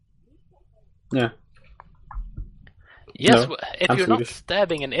 Yeah. Yes, No, if I'm you're Swedish. not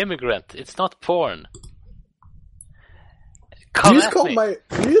stabbing an immigrant, it's not porn. You Come just at called me.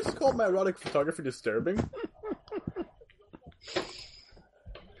 you just called my erotic photography disturbing?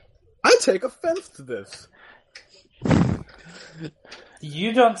 I take offense to this.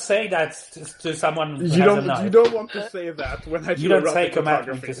 You don't say that to someone who You has a knife. don't. You don't want to say that when I do You don't erotic say come at me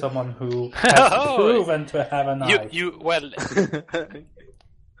photography. to someone who has proven to have a knife. Well,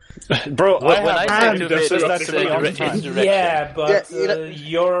 Bro, when I say and to there's vid, that it's thing all the it's time. direction. Yeah, but Yeah,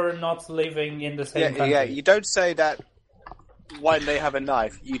 you're not living in the same country. Yeah, you don't say that when they have a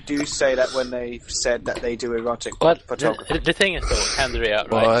knife. You do say that when they've said that they do erotic Well, photography. the thing is though, Andrea,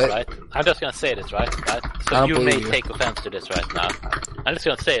 What? right? I'm just gonna say this, right? I So don't you may believe you. take offense to this right now. I'm just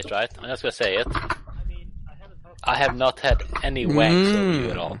gonna say it, right? I'm just gonna say it. I have not had any wanks over you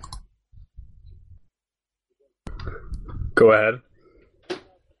at all. Go ahead.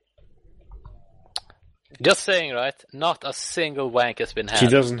 Just saying, right? Not a single wank has been had. he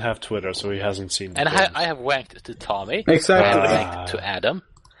doesn't have Twitter, so he hasn't seen. And the things. I have wanked to Tommy. Exactly. I have wanked to Adam.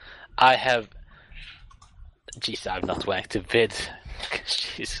 I have... Jeez, I've not wanked to Vid.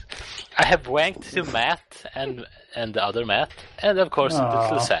 Jeez. I have wanked to Matt and the other Matt. And of course, Aw.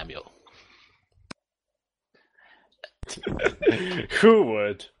 to Samuel. Who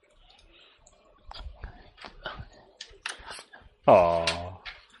would? Aww.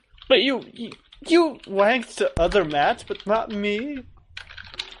 But you wanked to other Matt, but not me?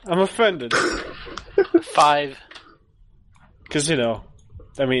 I'm offended. 5. Because,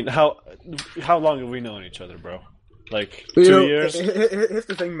 I mean, how long have we known each other, bro? Like, You 2 know, years? Here's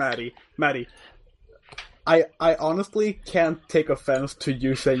the thing, Maddie. I honestly can't take offense to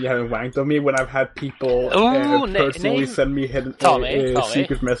you saying you haven't wanked on me when I've had people personally send me Tommy.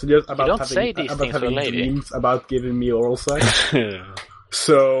 secret messages about don't say these things to a having lady. dreams about giving me oral sex. Yeah.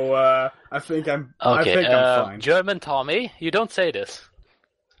 So I think I'm I think I'm fine. German Tommy, you don't say this.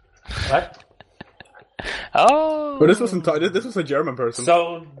 What? Oh. But this was a German person.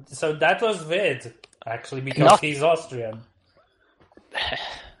 So that was Vid, actually, because Not- he's Austrian.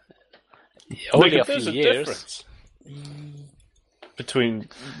 Only Like, a there's few a years. difference between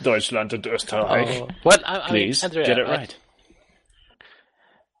Deutschland and Österreich. Well, I mean, Please, Andrea, get it right.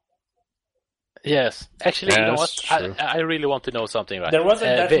 Yes. Actually, you know what? Yes, true. I really want to know something, right? There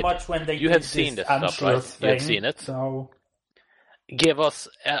wasn't that Vid, much when they you did have seen this stuff, Anschluss right? You have thing, seen it. So Give us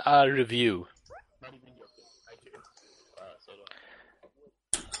a review.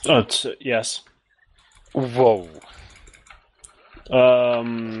 Oh, yes. Whoa.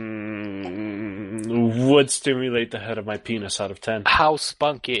 Would stimulate the head of my penis out of 10. How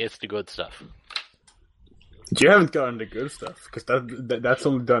spunky is the good stuff? You haven't gotten the good stuff because that's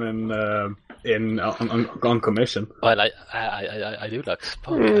only done on commission. Well, I do like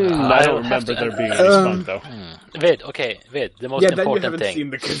spunk. I don't remember there being any spunk, though. Vid, the most Yeah, then you important haven't thing seen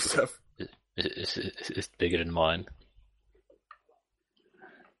the good stuff. is bigger than mine.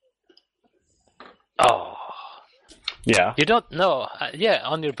 Oh. Yeah. You don't know? Yeah,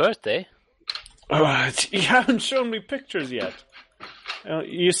 on your birthday. You haven't shown me pictures yet.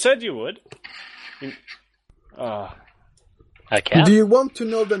 You said you would. I can. Do you want to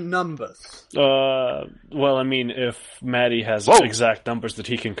know the numbers? Well, I mean, if Maddie has Whoa. exact numbers that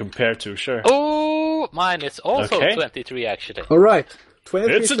he can compare to, sure. Oh, mine is also Okay. 23, actually. All right,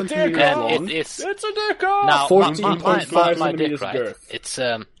 23 It's a dick centimeters And long. it is... It's a dick off! Now, 14.5 my dick, centimeters right? girth. It's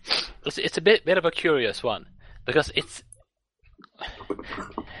a bit of a curious one because it's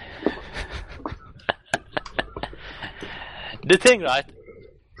the thing, right?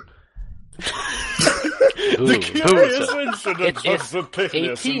 The curious incident It is of the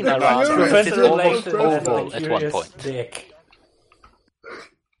penis. 18 Yeah, around. yeah, It's yeah. almost Yeah. oval at one Curious point. dick.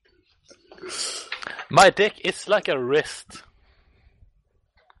 My dick is like a wrist.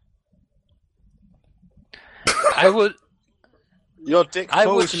 I would Your dick I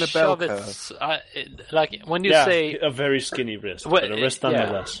would falls in a bell shove curve. it. Like when you Yeah, say, a very skinny wrist, well, but a wrist yeah,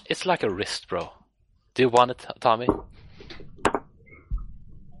 nonetheless. it's like a wrist, bro. Do you want it, Tommy?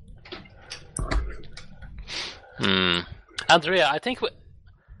 Andrea, I think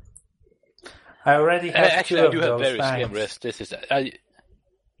I already have actually two I of do have those, very thanks. slim wrist. This is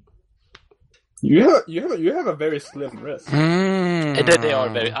You have a very slim wrist. they are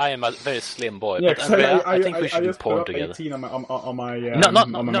very. I am a very slim boy. Yeah, But 'cause Andrea, I think we should do just put porn up together. 18 on my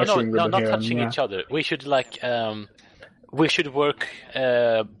No, measuring ribbon not here, touching and, each other. We should we should work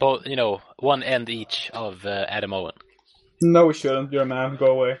both. One end each of Adam Owen. No, we shouldn't. You're a man. Go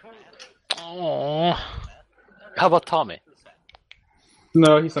away. Oh. How about Tommy?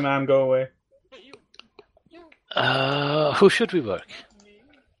 No, he's a man. Go away. Who should we work?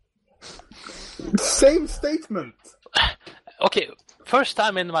 Same statement. Okay, first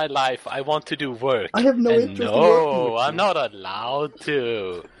time in my life I want to do work. I have no interest in working with you. I'm not allowed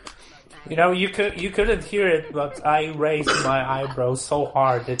to. You know, you couldn't hear it, but I raised my eyebrows so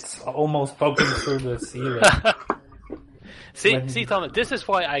hard it's almost poking through the ceiling. See, Thomas, this is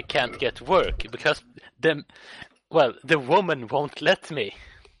why I can't get work, because the woman won't let me.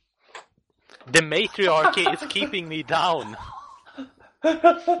 The matriarchy is keeping me down.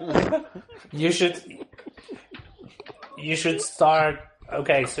 You should start.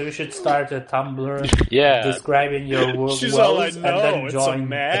 Okay, so you should start a Tumblr describing your worlds and then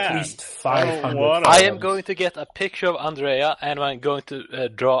join at least 500. I am going to get a picture of Andrea and I'm going to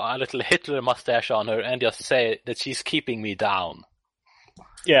draw a little Hitler mustache on her and just say that she's keeping me down.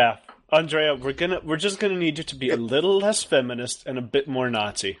 Yeah, Andrea, we're just gonna need you to be a little less feminist and a bit more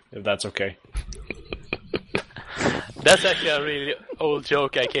Nazi, if that's okay. That's actually a really old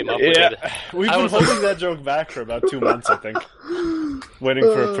joke I came up with. We've been holding that joke back for about 2 months, I think. Waiting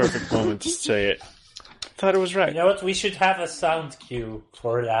for a perfect moment to say it. Thought it was right. You know what? We should have a sound cue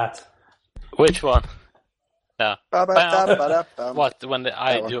for that. Which one? No. What? When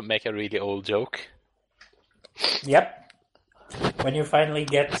I do make a really old joke? Yep. When you finally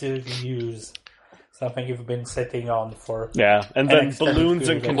get to use something you've been sitting on for... Yeah, and then balloons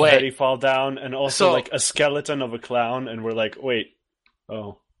and confetti fall down, and also like a skeleton of a clown, and we're like, wait,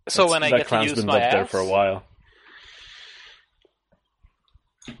 So when I get to use my ass... there for a while.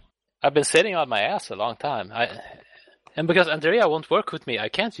 I've been sitting on my ass a long time. And because Andrea won't work with me, I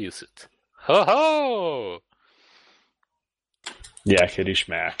can't use it. Ho ho! Yeah, kitty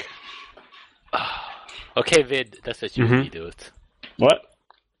schmack. Okay, Vid, let's let you and me do it. What?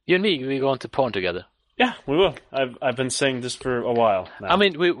 You and me, we go into porn together. Yeah, we will. I've been saying this for a while now. I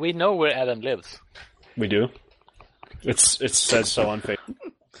mean, we know where Adam lives. We do? It says so on Facebook.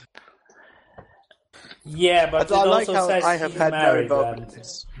 Yeah, but it also says I have he's had married, no and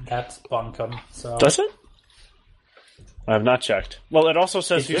that's bunkum. So. Does it? I have not checked. Well, it also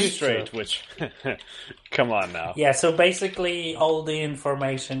says he's straight, which... Come on now. Yeah, so basically all the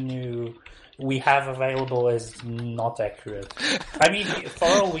information we have available is not accurate. I mean, for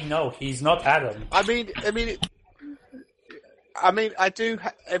all we know, he's not Adam. I do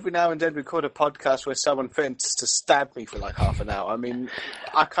every now and then record a podcast where someone threatens to stab me for like half an hour. I mean,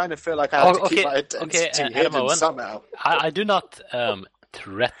 I kind of feel like I have to keep my identity hidden somehow. I do not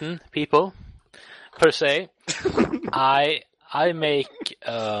threaten people, per se. I make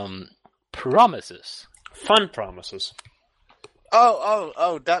promises. Fun promises.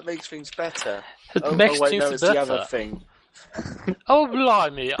 Oh, that makes things better. It makes things it's better. The other thing. Oh,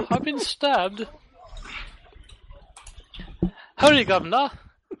 blimey, I've been stabbed. Hurry, governor.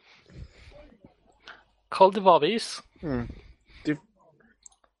 Call the bobbies.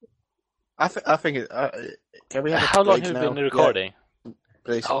 I think it... can we have How long have you been recording? Yeah.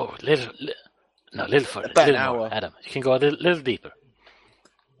 Please. Oh, little further. About little an hour. More. Adam, you can go a little deeper.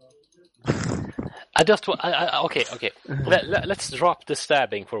 I just want... okay. Let's drop the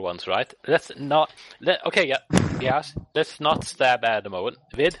stabbing for once, right? Let's not... Yes, let's not stab Adam Owen.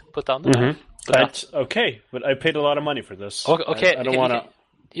 Vid, put down the knife. That's okay, but I paid a lot of money for this. Okay, I don't want to...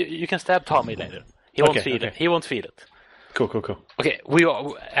 You can stab Tommy later. He won't feel it. He won't feel it. Cool. Okay,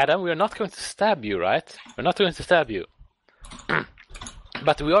 Adam, we are not going to stab you, right? We're not going to stab you.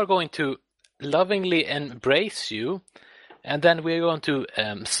 But we are going to lovingly embrace you, and then we're going to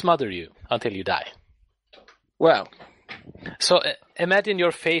smother you until you die. Well... So imagine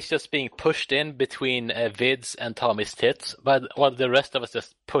your face just being pushed in between Vid's and Tommy's tits, but while the rest of us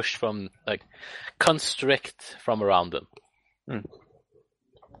just push from, constrict from around them.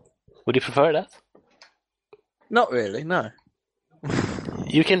 Would you prefer that? Not really, no.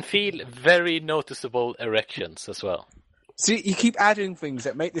 You can feel very noticeable erections as well. See, you keep adding things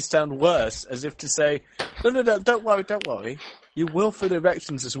that make this sound worse, as if to say, no, don't worry. You will feel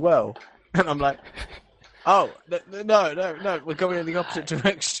erections as well. And I'm like... Oh, no, we're going in the opposite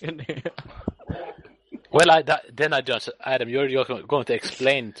direction here. Well, Adam, you're going to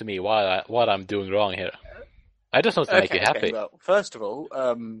explain to me what I'm doing wrong here. I just want to make you happy. Okay, well, first of all,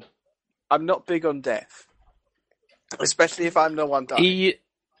 I'm not big on death. Especially if I'm the one dying.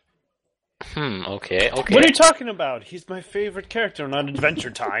 Okay. What are you talking about? He's my favorite character on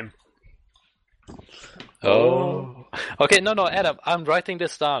Adventure Time. Oh. Okay, no, Adam, I'm writing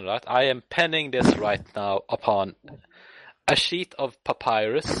this down, right? I am penning this right now upon a sheet of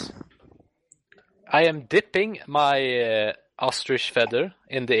papyrus. I am dipping my ostrich feather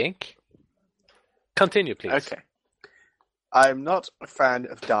in the ink. Continue, please. Okay. I'm not a fan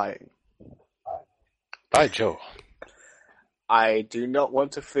of dying. By Joe. I do not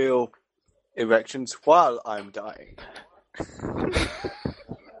want to feel erections while I'm dying.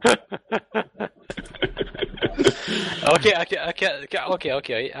 Okay. I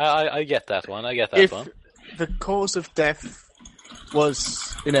get that one. If the cause of death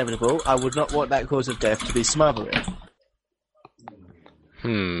was inevitable, I would not want that cause of death to be smothering.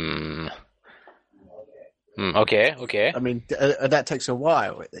 Okay. I mean, that takes a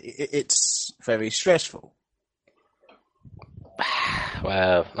while. It's very stressful.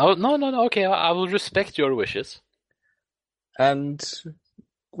 Well, no. Okay, I will respect your wishes. And,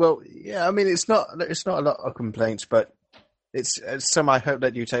 well, yeah, I mean, it's not a lot of complaints, but it's some I hope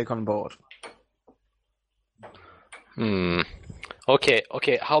that you take on board. Okay.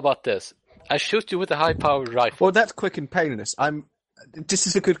 How about this? I shoot you with a high-powered rifle. Well, that's quick and painless. This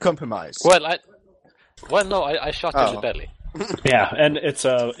is a good compromise. No, I shot you in the belly. Yeah, and it's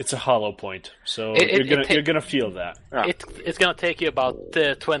a hollow point, so you're gonna feel that. Yeah. It's gonna take you about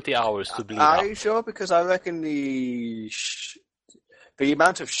 20 hours to bleed Are out. you sure? Because I reckon the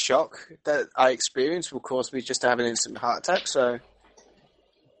amount of shock that I experience will cause me just to have an instant heart attack. So,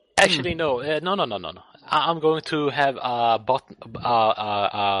 Actually, no. I'm going to have a what do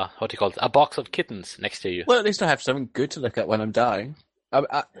you call it? A box of kittens next to you. well, at least I have something good to look at when I'm dying.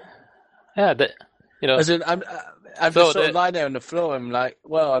 Yeah, As in, I'm just sort of lying there on the floor. I'm like,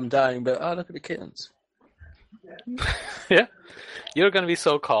 well, I'm dying, but look at the kittens. Yeah, you're gonna be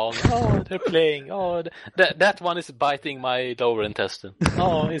so calm. Oh, they're playing. Oh, that one is biting my lower intestine.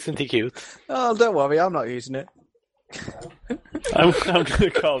 Oh, isn't he cute? Oh, don't worry, I'm not using it. I'm gonna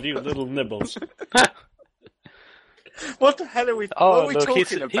call you Little Nibbles. What the hell are we? Oh, what are we look,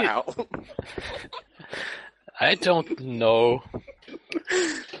 talking about? I don't know.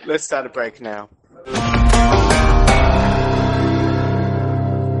 Let's start a break now.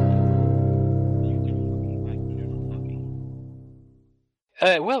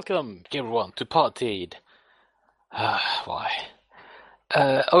 Welcome, everyone, to Podteed. Why?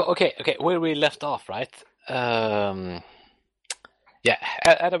 Okay. Where we left off, right? Yeah,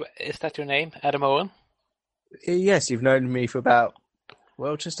 Adam. Is that your name, Adam Owen? Yes, you've known me for about,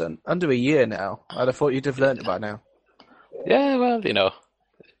 well, just under a year now. I'd have thought you'd have learned it by now. Yeah, well,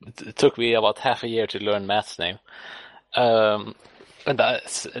 it took me about half a year to learn Matt's name. And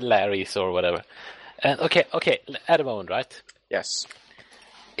that's Larry's or whatever. And okay, Adam Owen, right? Yes.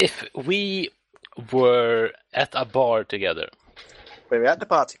 If we were at a bar together. We were at the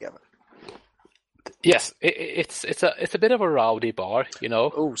bar together. Yes, it's a bit of a rowdy bar,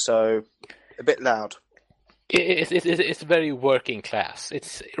 Oh, so a bit loud. It's very working class.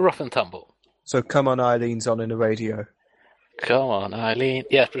 It's rough and tumble. So Come On Eileen's on in the radio. Come on, Eileen.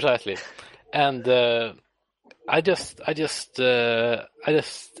 Yes, precisely. And we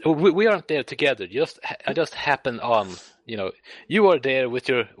aren't there together. I just happened on. You are there with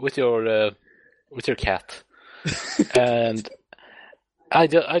your cat, and I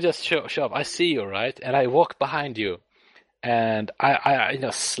just show up. I see you, right, and I walk behind you, and I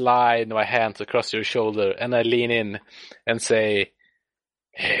slide my hands across your shoulder, and I lean in and say,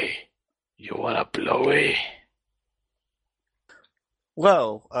 "Hey, you want a blowy?"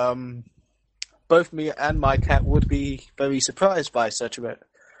 Well, both me and my cat would be very surprised by such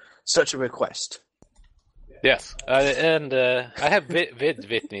a request. Yes, and I have Vid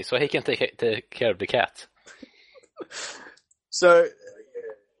with me, so he can take care of the cat. So,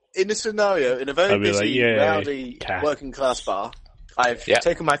 in a scenario, in a very busy, rowdy, cat. working class bar, I've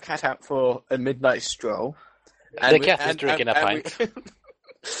taken my cat out for a midnight stroll. And the cat is drinking a pint.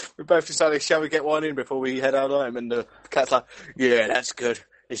 We both decided, shall we get one in before we head out home? And the cat's like, yeah, that's good.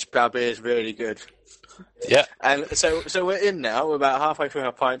 This beer is really good. Yeah. And so we're in now. We're about halfway through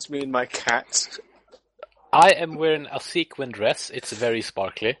our pints, me and my cat. I am wearing a sequin dress. It's very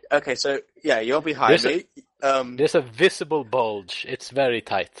sparkly. Okay, so, yeah, you're behind me. There's a visible bulge. It's very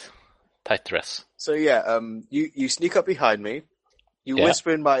tight. Tight dress. So, yeah, you sneak up behind me. You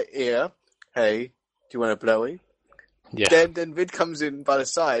whisper in my ear, hey, do you want a blowy? Yeah. Then Vid comes in by the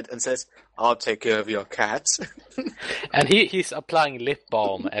side and says, I'll take care of your cat. And he's applying lip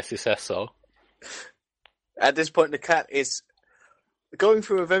balm as he says so. At this point, the cat is going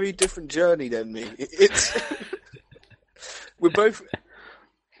through a very different journey than me. We're both...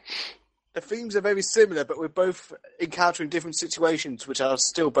 The themes are very similar, but we're both encountering different situations, which are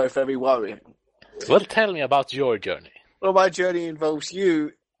still both very worrying. Well, tell me about your journey. Well, my journey involves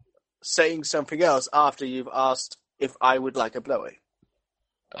you saying something else after you've asked if I would like a blowy.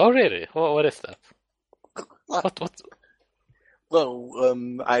 Oh, really? What is that? What?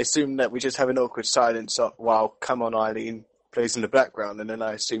 Well, I assume that we just have an awkward silence while "Come On Eileen" plays in the background, and then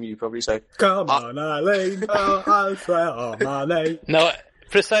I assume you probably say, "Come on, Eileen, oh, I swear my name." No,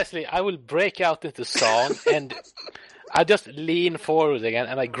 precisely. I will break out into song, and I just lean forward again,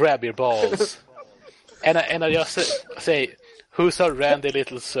 and I grab your balls, and I just say, "Who's our randy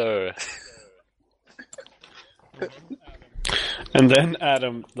little sir?" And then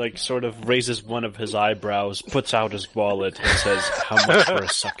Adam, sort of raises one of his eyebrows, puts out his wallet, and says, "How much for a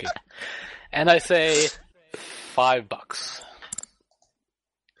sucking?" And I say, $5.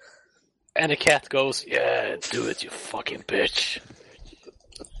 And the cat goes, "Yeah, do it, you fucking bitch."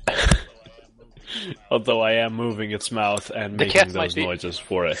 Although I am moving its mouth and The making cat those might be- noises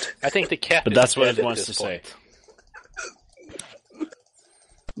for it. I think the cat But is that's what dead it at wants this to say. point.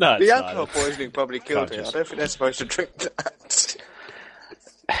 No, it's the not. alcohol poisoning probably killed it. I don't think they're supposed to drink that.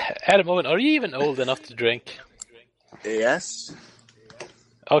 Adam Owen, are you even old enough to drink? Yes.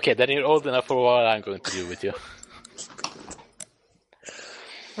 Okay, then you're old enough for what I'm going to do with you.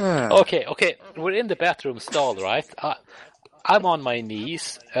 Okay, we're in the bathroom stall, right? I'm on my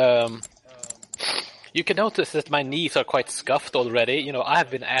knees. You can notice that my knees are quite scuffed already. I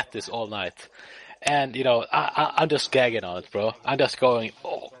have been at this all night. And, I'm just gagging on it, bro. I'm just going,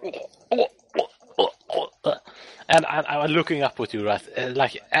 and I'm looking up with you, right?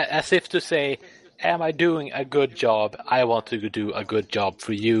 As if to say, am I doing a good job? I want to do a good job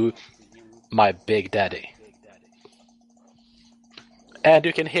for you, my big daddy. And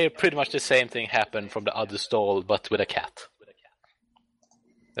you can hear pretty much the same thing happen from the other stall, but with a cat.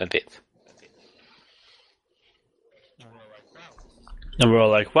 That's it. And we're all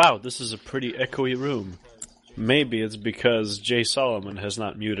like, wow, this is a pretty echoey room. Maybe it's because Jay Solomon has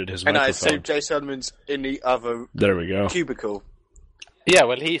not muted his And I microphone. assume Jay Solomon's in the other There we go. cubicle. Yeah,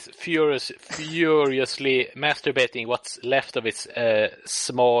 well, he's furiously masturbating what's left of his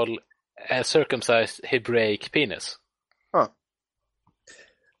small, circumcised Hebraic penis. Huh.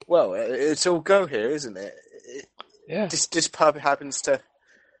 Well, it's all go here, isn't it? Yeah. This pub happens to...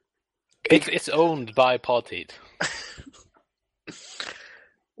 It's owned by Podhead.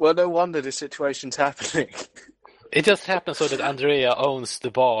 Well, no wonder the situation's happening. It just happens so that Andrea owns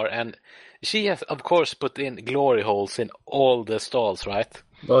the bar, and she has, of course, put in glory holes in all the stalls, right?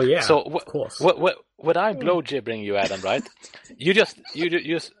 Well, yeah, So of course. when I'm blow gibbering you, Adam, right? You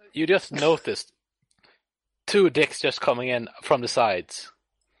just noticed two dicks just coming in from the sides.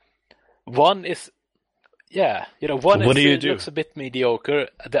 One is, one What do you do? looks a bit mediocre.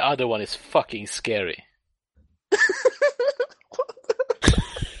 The other one is fucking scary.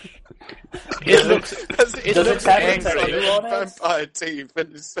 It looks Does it have a angry. tattoo on it? Vampire teeth,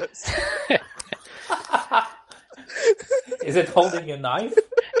 and it says... Is it holding a knife?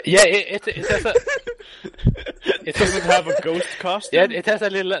 Yeah, it has a. It Does it have a ghost costume? Yeah, it has a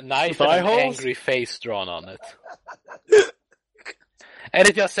little knife Thigh and an holes? angry face drawn on it. And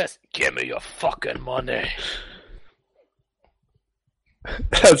it just says, "Give me your fucking money."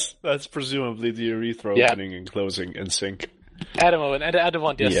 That's presumably the urethra Yeah. opening and closing in sync. Adam Owen, and the other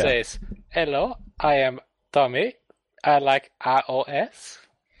one just Yeah. says, "Hello, I am Tommy. I like iOS."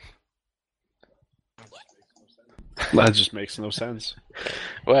 That just makes no sense.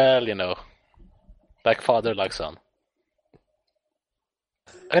 Well, like father, like son.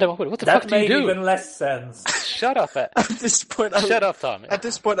 Adam Owen, what the fuck That do you made do? even less sense. Shut up, At this point, shut up, Tommy. At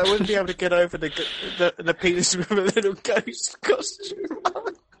this point, I wouldn't be able to get over the penis with a little ghost costume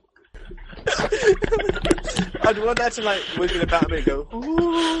on. I'd want that to wiggle about me and go,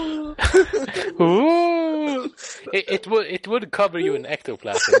 ooh. Ooh. It would cover you in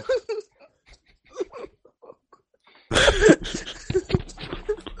ectoplasm.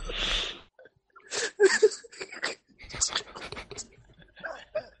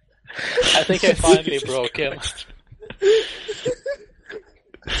 I think I finally broke him.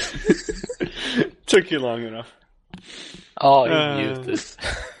 Took you long enough. Oh, he muted.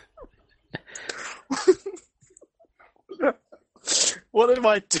 What am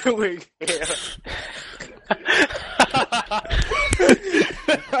I doing here?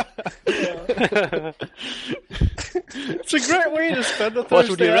 It's a great way to spend a Thursday What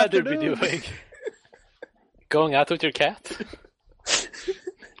would you rather afternoon. be doing? Going out with your cat?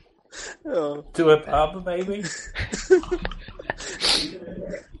 Oh. To a pub, maybe?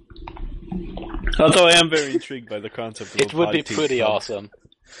 Although I am very intrigued by the concept of It a would be potty pretty pub. awesome.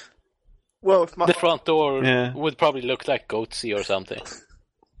 Well, if my... The front door Yeah. would probably look like Goatsy or something.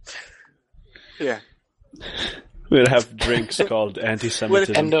 Yeah. We'd have drinks called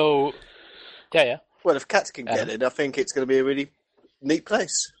anti-Semitism. And no... Yeah. Well, if cats can get it, I think it's going to be a really neat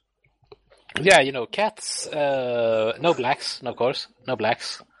place. Yeah, cats. No blacks, of course. No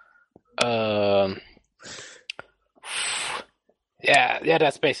blacks. Yeah,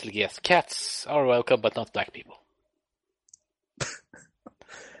 that's basically yes. Cats are welcome, but not black people.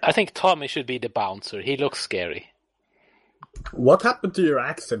 I think Tommy should be the bouncer. He looks scary. What happened to your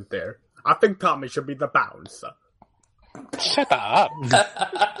accent there? I think Tommy should be the bouncer. Shut up!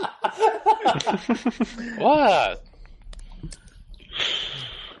 What?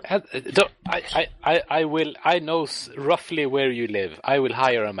 I will. I know roughly where you live. I will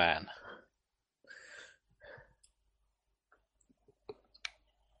hire a man.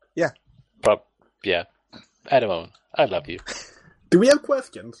 Yeah. Yeah. Adam, I love you. Do we have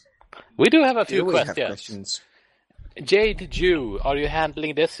questions? We do have a few We questions. have questions. Jade Jew, are you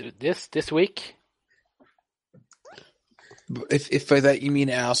handling this week? If by that you mean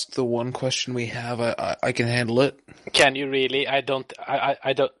ask the one question we have, I can handle it. Can you really? I don't.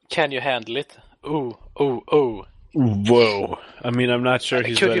 Can you handle it? Ooh. Whoa! I mean, I'm not sure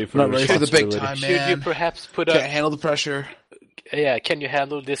he's ready for the big time, man. Should you perhaps put Can't handle the pressure. Yeah, can you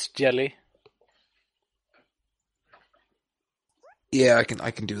handle this jelly? Yeah,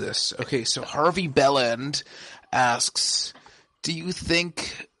 I can do this. Okay, so Harvey Bellend asks, do you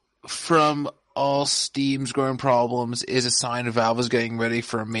think from all Steam's growing problems is a sign of Valve is getting ready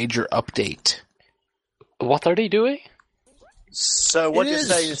for a major update? What are they doing? So what you're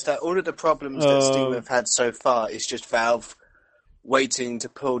saying is that all of the problems that Steam have had so far is just Valve waiting to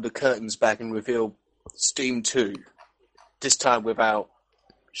pull the curtains back and reveal Steam 2, this time without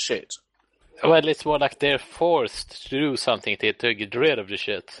shit. Well, it's more like they're forced to do something to get rid of the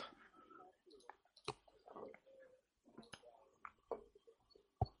shit.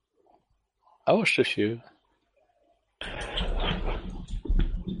 I watched a few.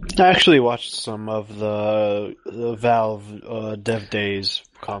 I actually watched some of the Valve Dev Days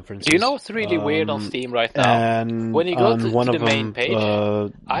conferences. Do you know what's really weird on Steam right now? And when you go to one the of main them, page,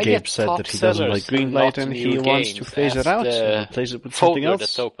 I Gabe get said top that he doesn't like sellers and Greenlight not and he new wants to games phase as it out the and replace it with something folder else.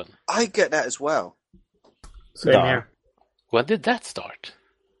 that's open. I get that as well. Same here. When did that start?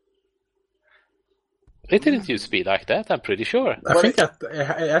 It didn't used to be like that, I'm pretty sure. I think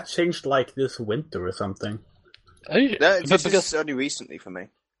that changed like this winter or something. No, this is only recently for me.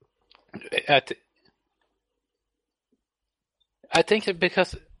 I think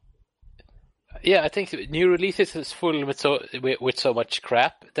because I think new releases is full with so much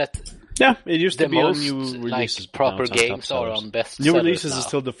crap that it used to the be on most new releases. proper games are on best new sellers releases now. is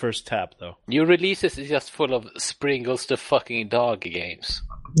still the first tab, though. New releases is just full of Sprinkles the fucking dog games.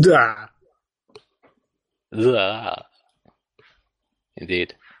 Duh. Ugh.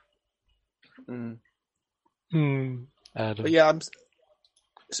 Indeed. But yeah,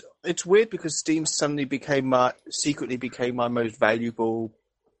 it's weird because Steam suddenly secretly became my most valuable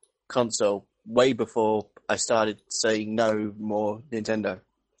console way before I started saying no more Nintendo.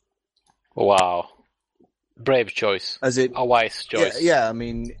 Wow. Brave choice. A wise choice. Yeah, I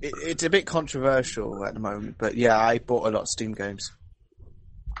mean, it's a bit controversial at the moment, but yeah, I bought a lot of Steam games.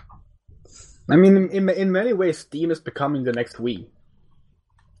 I mean, in many ways, Steam is becoming the next Wii.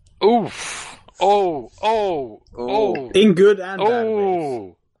 Oof. Oh. In good and bad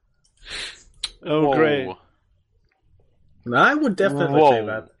ways. Oh, great. I would definitely say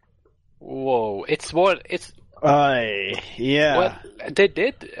that. Whoa. It's more... yeah. Well, they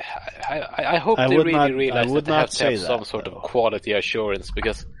did... I hope they really realized that they have to have some sort of quality assurance,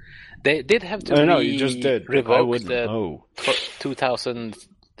 because they did have to you just did. revoke the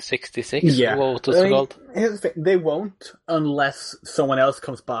 2066. Yeah. What was it called? Here's the thing. They won't unless someone else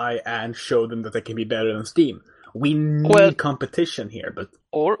comes by and show them that they can be better than Steam. We need competition here, but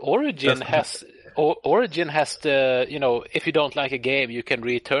Origin has the, if you don't like a game, you can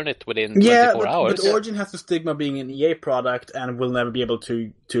return it within 24 hours. But Origin has the stigma of being an EA product and will never be able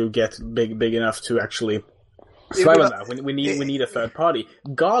to get big enough to actually thrive on that. We need a third party.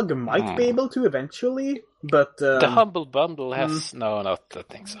 GOG might be able to eventually, but the Humble Bundle has no, not I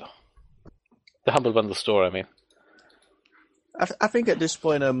think so. The Humble Bundle store, I mean. I think at this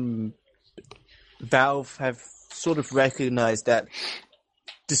point, Valve have sort of recognized that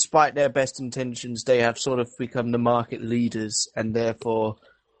despite their best intentions, they have sort of become the market leaders, and therefore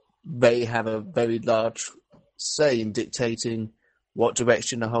they have a very large say in dictating what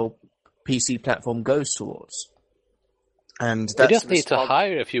direction the whole PC platform goes towards. And that's they just need to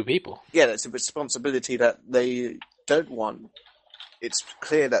hire a few people. Yeah, that's a responsibility that they don't want. It's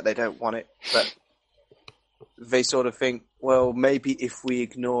clear that they don't want it, but they sort of think, well, maybe if we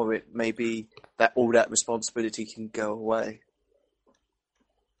ignore it, maybe all that responsibility can go away.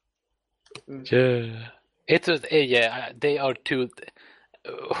 Yeah, they are too.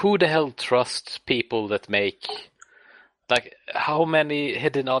 who the hell trusts people that make... Like, how many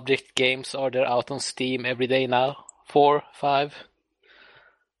hidden object games are there out on Steam every day now? 4, 5?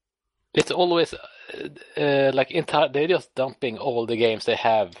 It's always they're just dumping all the games they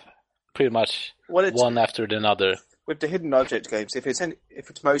have, pretty much one after another. With the hidden object games, if it's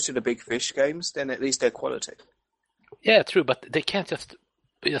most of the big fish games, then at least they're quality. Yeah, true, but they can't just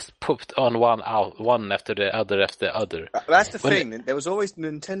put on one after the other. That's the thing. There was always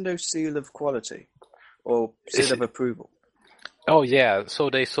Nintendo seal of quality, or seal of approval. Oh yeah, so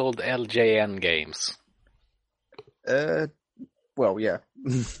they sold LJN games. Well, yeah.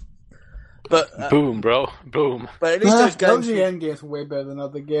 But boom, bro, boom. But at least those games. LGN games are way better than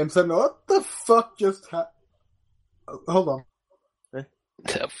other games. And what the fuck just happened? Hold on.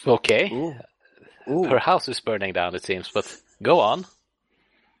 Okay. Ooh. Her house is burning down, it seems. But go on.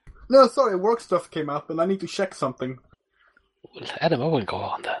 No, sorry, work stuff came up, and I need to check something. Well, Adam, I won't go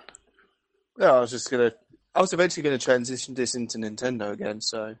on then. No, I was eventually gonna transition this into Nintendo again.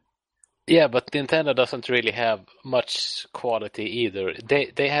 So. Yeah, but Nintendo doesn't really have much quality either.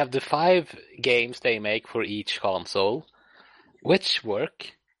 They have the 5 games they make for each console, which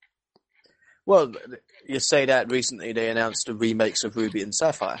work. Well, you say that recently they announced the remakes of Ruby and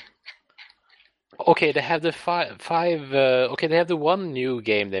Sapphire. Okay, they have the five. They have the one new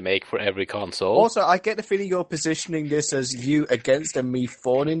game they make for every console. Also, I get the feeling you're positioning this as you against and me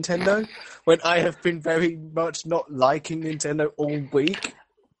for Nintendo, when I have been very much not liking Nintendo all week.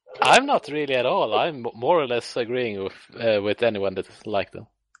 I'm not really at all. I'm more or less agreeing with anyone that like them.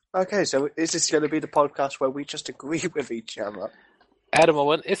 Okay, so is this going to be the podcast where we just agree with each other? Adam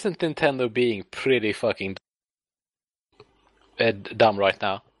Owen, isn't Nintendo being pretty fucking dumb right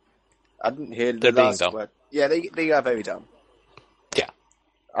now? I didn't hear the last word. Yeah, they are very dumb. Yeah.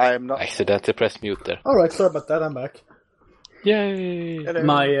 I am not... I accidentally pressed mute there. Alright, sorry about that, I'm back. Yay!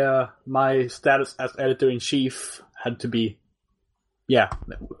 Hello. My status as editor-in-chief had to be... Yeah.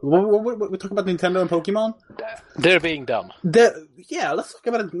 We talk about Nintendo and Pokemon? They're being dumb. Yeah, let's talk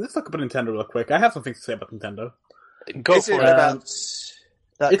about Nintendo real quick. I have something to say about Nintendo. Go for it. About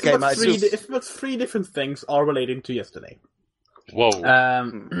that it's game about 3 different things all relating to yesterday. Whoa.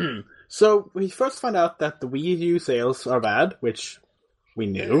 So we first found out that the Wii U sales are bad, which we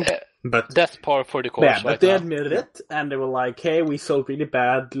knew. But that's par for the course. Yeah, but they admitted it, and they were like, hey, we sold really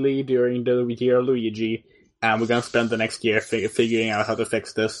badly during the year of Luigi, and we're going to spend the next year figuring out how to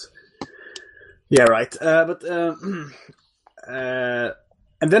fix this. Yeah, right. And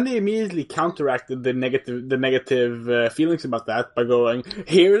then they immediately counteracted the negative feelings about that by going,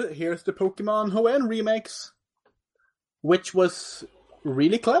 here's the Pokemon Hoenn remakes, which was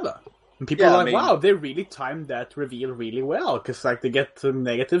really clever. And people are like, wow, they really timed that reveal really well, because like they get some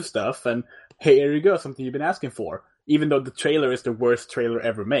negative stuff, and hey, here you go, something you've been asking for. Even though the trailer is the worst trailer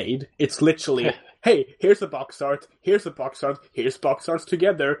ever made, it's literally, hey, here's a box art, here's box arts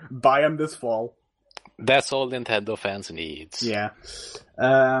together, buy them this fall. That's all Nintendo fans need. Yeah.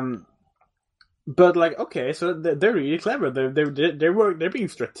 But like, okay, so they're really clever. They're being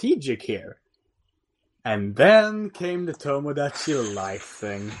strategic here. And then came the Tomodachi Life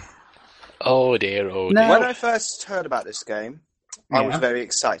thing. Oh dear, oh dear. When I first heard about this game, I was very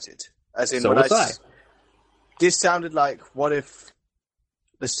excited. As in, so was I. This sounded like, what if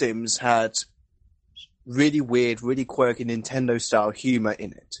The Sims had really weird, really quirky Nintendo-style humor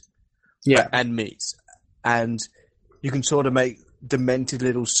in it? Yeah. And meat. And you can sort of make demented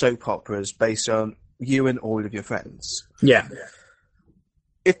little soap operas based on you and all of your friends. Yeah.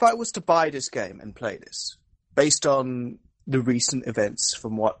 If I was to buy this game and play this, based on the recent events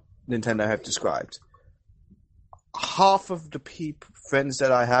from what Nintendo have described, half of the friends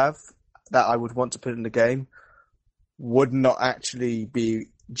that I have that I would want to put in the game would not actually be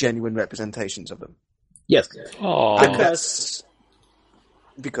genuine representations of them. Yes. Aww.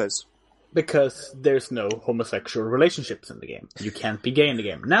 Because there's no homosexual relationships in the game. You can't be gay in the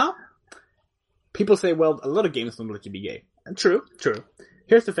game. Now, people say, well, a lot of games don't let you be gay. And true.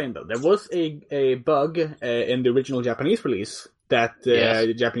 Here's the thing, though. There was a bug in the original Japanese release that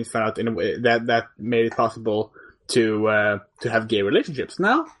the Japanese found out in a way that made it possible to have gay relationships.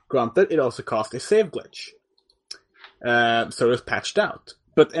 Now, granted, it also caused a save glitch. So it was patched out.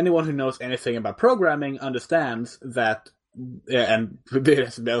 But anyone who knows anything about programming understands that, and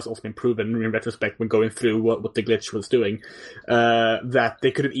this has also been proven in retrospect when going through what the glitch was doing, that they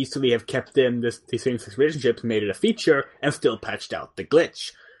could have easily have kept in these same-sex relationships, made it a feature, and still patched out the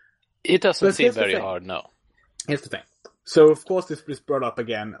glitch. It doesn't seem very hard, no. Here's the thing. So of course this is brought up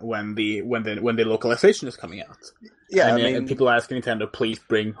again when the localization is coming out. Yeah, and people ask Nintendo, please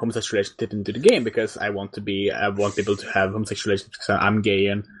bring homosexual relationships into the game because I want people to have homosexual relationships because I'm gay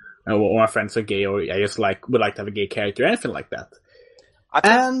and or my friends are gay, or I just would like to have a gay character or anything like that.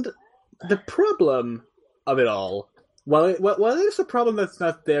 And the problem of it all, well, it's a problem that's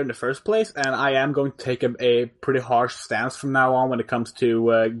not there in the first place, and I am going to take a pretty harsh stance from now on when it comes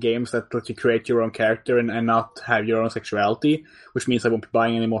to games that let you create your own character and not have your own sexuality, which means I won't be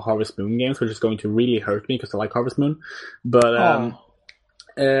buying any more Harvest Moon games, which is going to really hurt me because I like Harvest Moon. But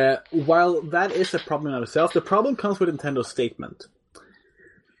while that is a problem in itself, the problem comes with Nintendo's statement.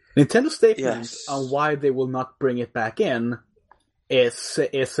 Nintendo's statement on why they will not bring it back in is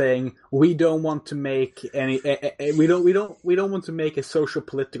saying we don't want to make we don't want to make a social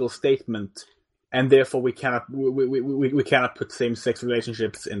political statement, and therefore we cannot put same-sex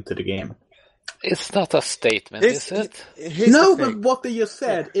relationships into the game. It's not a statement, is it? No, but what they just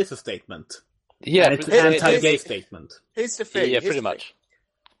said is a statement. Yeah, and it's an anti-gay statement. Here's the thing. Yeah, pretty much.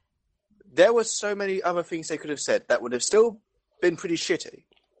 There were so many other things they could have said that would have still been pretty shitty.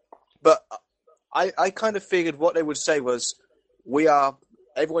 But I kind of figured what they would say was,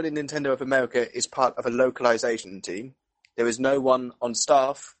 everyone in Nintendo of America is part of a localization team. There is no one on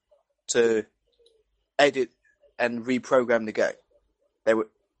staff to edit and reprogram the game.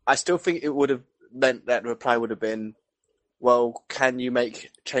 I still think it would have meant that the reply would have been, well, can you make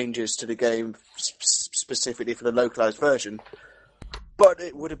changes to the game specifically for the localized version? But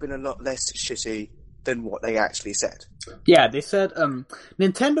it would have been a lot less shitty than what they actually said. Yeah, they said,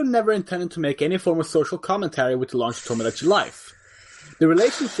 Nintendo never intended to make any form of social commentary with the launch of Tomodachi Life. The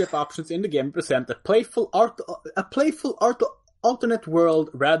relationship options in the game present a playful alternate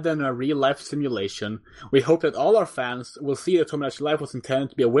world rather than a real-life simulation. We hope that all our fans will see that Tomodachi Life was intended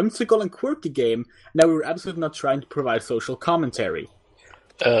to be a whimsical and quirky game, and that we were absolutely not trying to provide social commentary.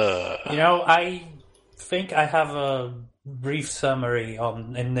 I think I have a brief summary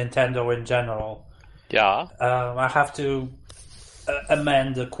in Nintendo in general. Yeah. I have to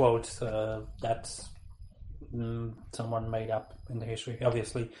amend the quote that someone made up in the history,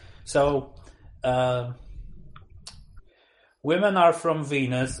 obviously. So, women are from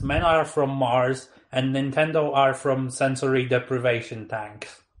Venus, men are from Mars, and Nintendo are from sensory deprivation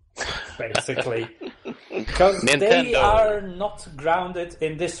tanks, basically. Because they are not grounded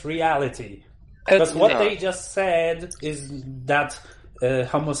in this reality. Because what they just said is that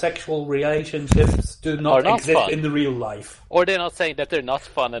homosexual relationships do not exist in the real life. Or they're not saying that they're not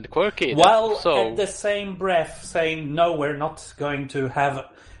fun and quirky. While at the same breath saying, no, we're not going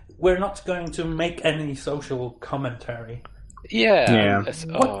to make any social commentary. Yeah.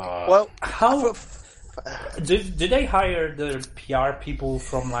 Well, how do they hire the PR people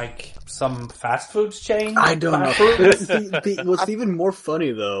from some fast food chain? I don't know. What's even more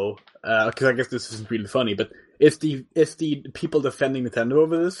funny though, because I guess this isn't really funny, but it's the people defending Nintendo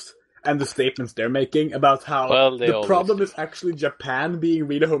over this and the statements they're making about how the problem is actually Japan being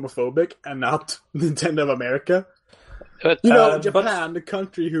really homophobic and not Nintendo of America. But, Japan, the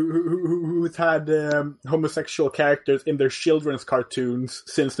country who's had homosexual characters in their children's cartoons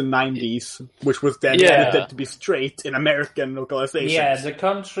since the 90s, which was then edited to be straight in American localizations. Yeah, the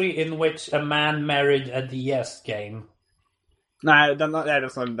country in which a man married a DS game. Nah, that's not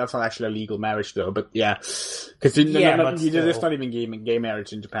actually a legal marriage though. But yeah, because there's not even gay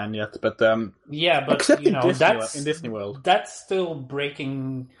marriage in Japan yet. But except in Disney World, that's still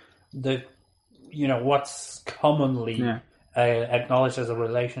breaking the what's commonly acknowledged as a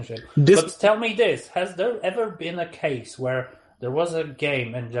relationship. But tell me this: has there ever been a case where there was a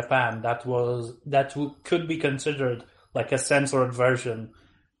game in Japan that could be considered like a censored version,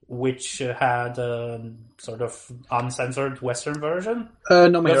 which had a sort of uncensored Western version?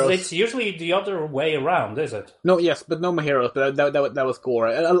 No My Heroes. Because it's usually the other way around, is it? No, yes, but No My Heroes. But that was gore.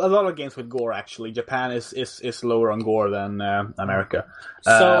 A lot of games with gore, actually. Japan is lower on gore than America.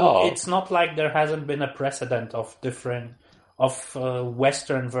 So it's not like there hasn't been a precedent of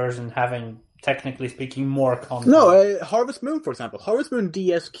Western version having, technically speaking, more content. No, Harvest Moon, for example. Harvest Moon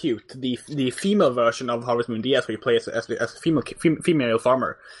DS Cute, the female version of Harvest Moon DS, where you play as a female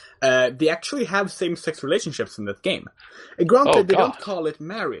farmer. They actually have same-sex relationships in that game. Granted, they don't call it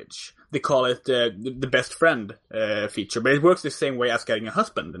marriage. They call it the best friend feature, but it works the same way as getting a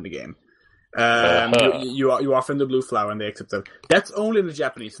husband in the game. You offer them the blue flower and they accept it. That's only in the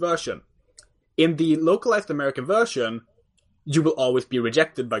Japanese version. In the localized American version, you will always be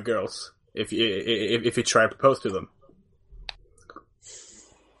rejected by girls if you try to propose to them.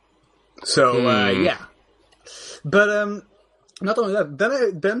 So yeah, but not only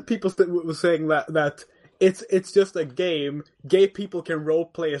that. Then people were saying that it's just a game. Gay people can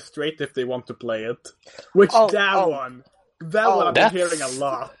roleplay as straight if they want to play it. Which one I've been hearing a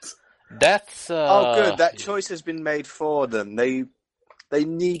lot. That's good. That choice has been made for them. They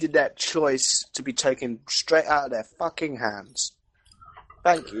needed that choice to be taken straight out of their fucking hands.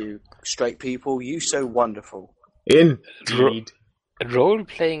 Thank you, straight people. You so wonderful. Indeed. Role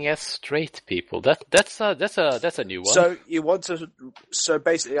playing as straight people. That's a new one. So you want to? So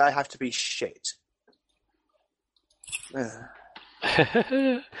basically, I have to be shit.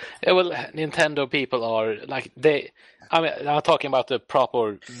 Yeah, well, Nintendo people are like I'm talking about the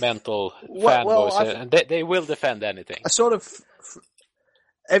proper mental fanboys, and they will defend anything. I sort of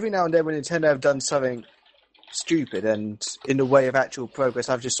every now and then when Nintendo have done something stupid, and in the way of actual progress,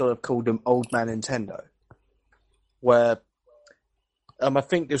 I've just sort of called them Old Man Nintendo. Where I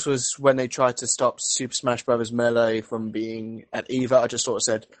think this was when they tried to stop Super Smash Bros. Melee from being at EVA. I just sort of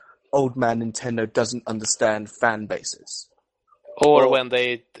said, Old Man Nintendo doesn't understand fan bases. Or when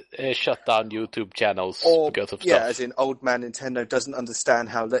they shut down YouTube channels because of stuff. Yeah, as in Old Man Nintendo doesn't understand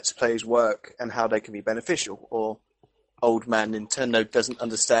how Let's Plays work and how they can be beneficial. Or Old Man Nintendo doesn't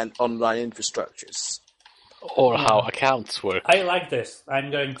understand online infrastructures. Or how accounts work. I like this. I'm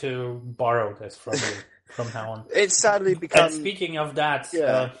going to borrow this from you from now on. It's sadly become... And speaking of that,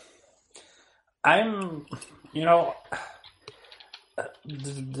 I'm,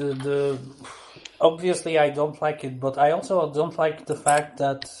 the obviously I don't like it, but I also don't like the fact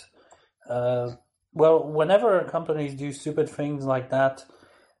that, whenever companies do stupid things like that,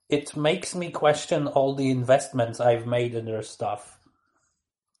 it makes me question all the investments I've made in their stuff.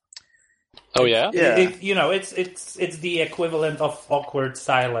 Oh yeah? Yeah. It's the equivalent of awkward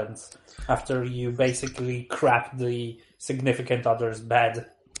silence after you basically crap the significant other's bed.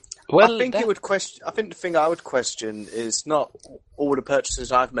 Well, I think the thing I would question is not all the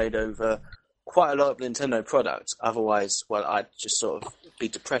purchases I've made over quite a lot of Nintendo products. Otherwise, I'd just sort of be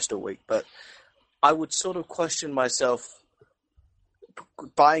depressed all week. But I would sort of question myself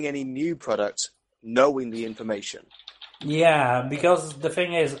buying any new product knowing the information. Yeah, because the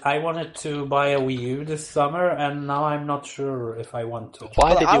thing is, I wanted to buy a Wii U this summer, and now I'm not sure if I want to.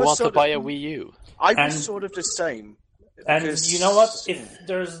 Why did you want to buy a Wii U? I was sort of the same. And you know what? If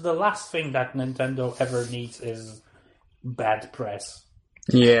there's the last thing that Nintendo ever needs is bad press.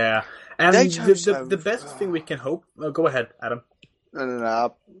 Yeah. And the best thing we can hope... Oh, go ahead, Adam.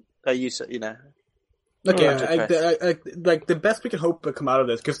 No. Okay, the best we can hope will come out of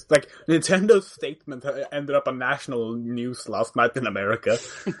this, because Nintendo's statement ended up on national news last night in America.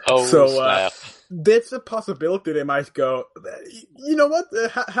 Snap. There's a possibility they might go, you know what,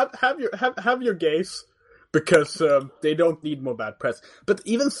 have your gays, because they don't need more bad press. But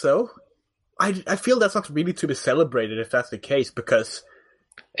even so, I feel that's not really to be celebrated if that's the case, because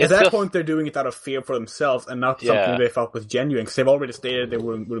at that point they're doing it out of fear for themselves and not something they felt was genuine, because they've already stated they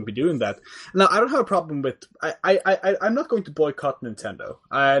wouldn't be doing that. Now, I don't have a problem with... I'm not going to boycott Nintendo.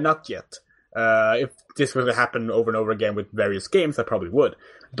 Not yet. If this were to happen over and over again with various games, I probably would.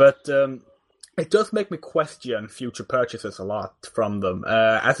 But it does make me question future purchases a lot from them,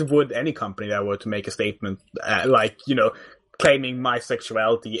 as it would any company that were to make a statement claiming my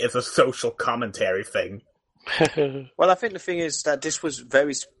sexuality is a social commentary thing. Well, I think the thing is that this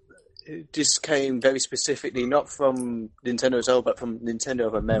came very specifically not from Nintendo as well, but from Nintendo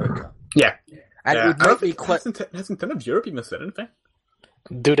of America. Yeah. And it would make me hasn't Nintendo of Europe even said anything?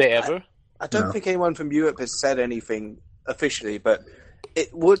 Do they ever? I don't think anyone from Europe has said anything officially, but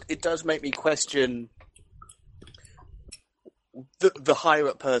it does make me question the higher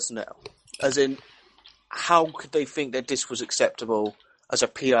up personnel. As in, how could they think that this was acceptable as a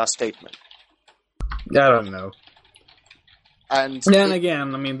PR statement? I don't know. And then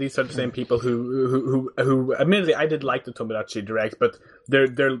again, I mean, these are the same people who admittedly, I did like the Tomodachi Direct, but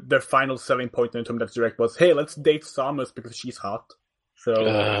their final selling point in the Tomodachi Direct was, hey, let's date Samus because she's hot. So,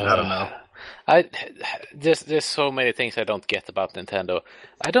 I don't know. There's so many things I don't get about Nintendo.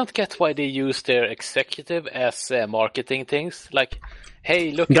 I don't get why they use their executive as marketing things. Like,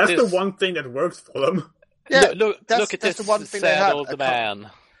 hey, look at this. That's the one thing that works for them. Yeah, look at this the one thing sad old man.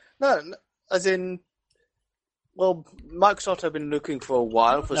 No, as in... Well, Microsoft have been looking for a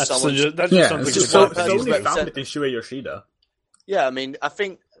while for someone... Sony found it in Shuei Yoshida. Yeah, I mean, I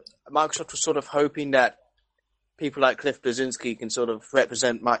think Microsoft was sort of hoping that people like Cliff Bleszinski can sort of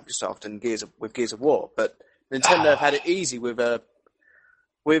represent Microsoft and Gears of War, but Nintendo have had it easy with I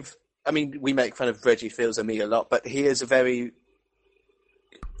mean, we make fun of Reggie Fils-Aimé a lot, but he is a very...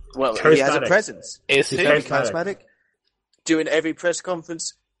 Well, he has a presence. He's very charismatic. During every press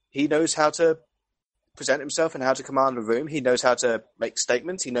conference, he knows how to present himself and how to command a room. He knows how to make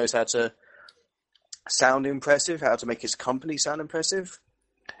statements. He knows how to sound impressive, how to make his company sound impressive,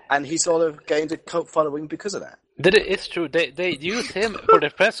 and he sort of gained a cult following because of that. It's true. They use him for the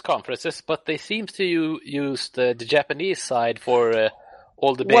press conferences, but they seem to use the Japanese side for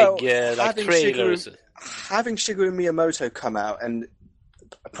all the big trailers. Having Shigeru Miyamoto come out and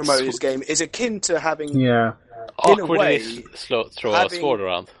promote his game is akin to having awkwardly throw a sword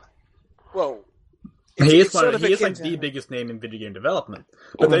around. Well, he is like the biggest name in video game development.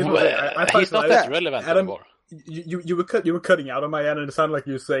 But he's not that relevant anymore. You were cutting out on my end, and it sounded like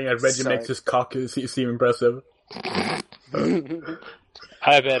you were saying that Reggie makes his cock seem impressive. I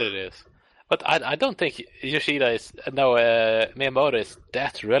bet it is, but I don't think Miyamoto is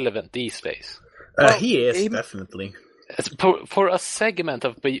that relevant these days. He is definitely for a segment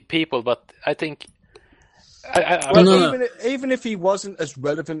of people, but I think. Even if he wasn't as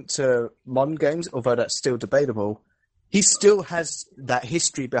relevant to modern games, although that's still debatable, he still has that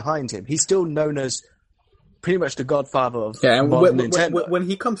history behind him. He's still known as pretty much the godfather of modern Nintendo. When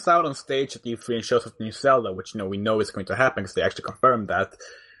he comes out on stage at E3 and shows us the new Zelda, which we know is going to happen because they actually confirmed that,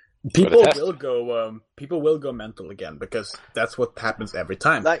 people will go mental again because that's what happens every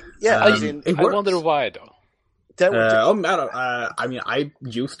time. I wonder why though. I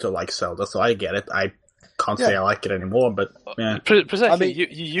used to like Zelda, so I get it. I can't say I like it anymore, but yeah. Precisely, you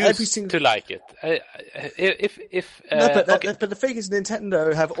used to like it. But the thing is,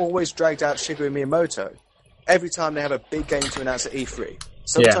 Nintendo have always dragged out Shigeru Miyamoto every time they have a big game to announce at E3.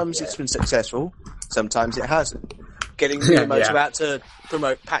 Sometimes it's been successful, sometimes it hasn't. Getting Miyamoto out to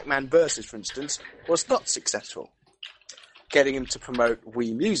promote Pac-Man Versus, for instance, was not successful. Getting him to promote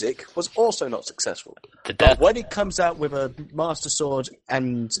Wii Music was also not successful. But when he comes out with a Master Sword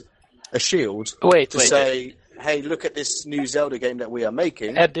and a shield say, hey, look at this new Zelda game that we are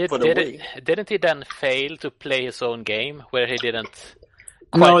making for the Wii. Didn't he then fail to play his own game where he didn't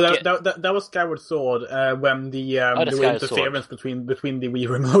that was Skyward Sword when the interference between the Wii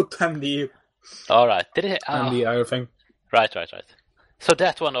remote and the alright. And the other thing. Right. So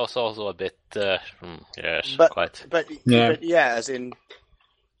that one was also a bit as in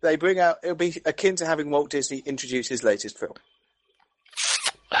they bring out, it'll be akin to having Walt Disney introduce his latest film.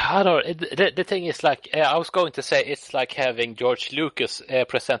 I don't know. The thing is, like, I was going to say it's like having George Lucas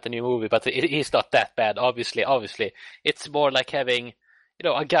present a new movie, but he's not that bad, obviously. It's more like having,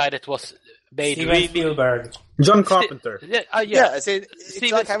 a guy that was made Steven Spielberg. John Carpenter.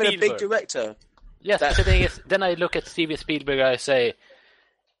 It's like having a big director. Yes, but the thing is, then I look at Steven Spielberg and I say,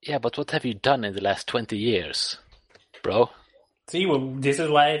 yeah, but what have you done in the last 20 years, bro? See, this is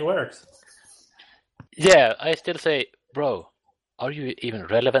why it works. Yeah, I still say, bro, are you even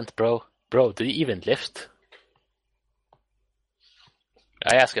relevant, bro? Bro, do you even lift?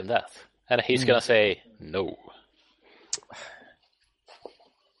 I ask him that, and he's gonna say no.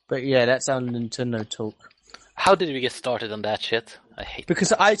 But yeah, that's our Nintendo talk. How did we get started on that shit? I hate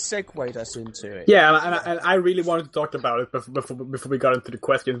because I segued us into it. Yeah, and I really wanted to talk about it before we got into the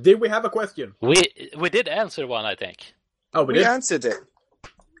questions. Did we have a question? We did answer one, I think. Oh, we did? Answered it.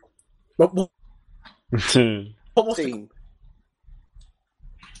 What was Steam.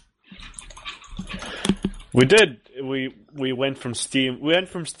 We did. We went from Steam. We went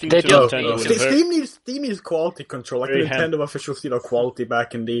from Steam to Nintendo. Steam needs quality control, like the Nintendo official quality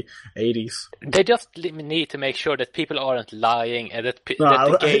back in the 80s. They just need to make sure that people aren't lying and that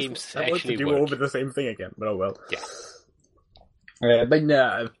the games actually do work. Over the same thing again, but oh well. Yeah. But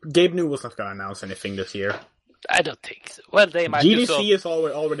Gabe New was not going to announce anything this year. I don't think so. Well, they might. GDC is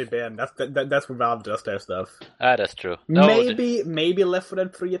already banned. That's where Valve does their stuff. That's true. Maybe Left 4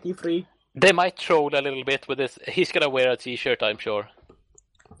 Dead 3 at E3. They might troll a little bit with this. He's gonna wear a T-shirt, I'm sure.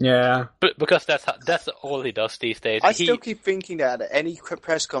 Yeah, because that's all he does these days. I still keep thinking that at any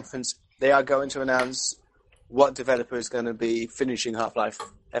press conference they are going to announce what developer is going to be finishing Half-Life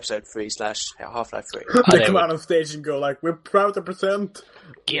Episode 3/Half-Life 3. They come out on stage and go like, "We're proud to present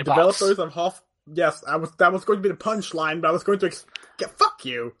Gearbox. Developers of Half." Yes, that was going to be the punchline, but I was going to fuck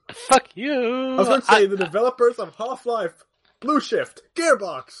you. Fuck you. I was going to say the developers of Half-Life, Blue Shift,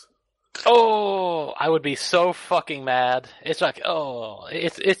 Gearbox. Oh, I would be so fucking mad. It's like,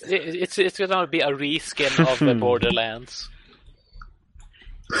 it's gonna be a reskin of the Borderlands.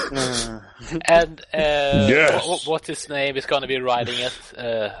 And yes. what's his name is gonna be writing it?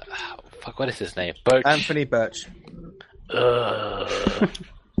 Fuck, what is his name? Birch. Anthony Birch.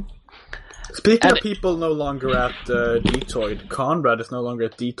 Speaking of people no longer at Detoid, Conrad is no longer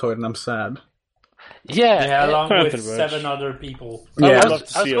at Detoid, and I'm sad. Yeah, along with 7 other people. Yeah, I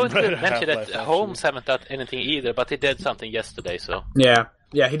was going to mention that Holmes haven't done anything either, but he did something yesterday, so... Yeah,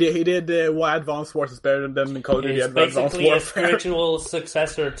 Yeah, he did why Advanced Wars is better than Call of Duty It's Advanced basically Warfare. a spiritual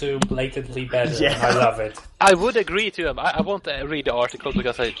successor to Blatantly Better. Yeah. And I love it. I would agree to him. I won't read the article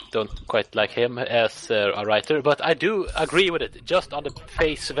because I don't quite like him as a writer, but I do agree with it, just on the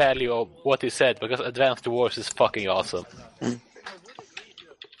face value of what he said, because Advanced Wars is fucking awesome.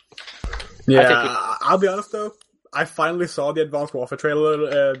 Yeah, I'll be honest though, I finally saw the Advanced Warfare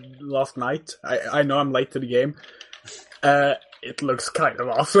trailer last night. I know I'm late to the game. It looks kind of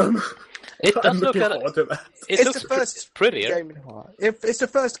awesome. It does look It's looks the first prettier. game in a while. It's the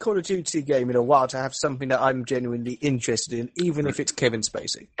first Call of Duty game in a while to have something that I'm genuinely interested in, even if it's Kevin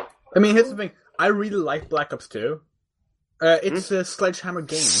Spacey. I mean, here's the thing. I really like Black Ops 2. It's a Sledgehammer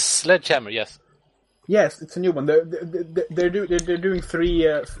game. Sledgehammer, yes. Yes, it's a new one. They're doing 3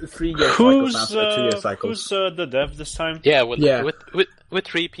 year cycles. Who's the dev this time? Yeah, with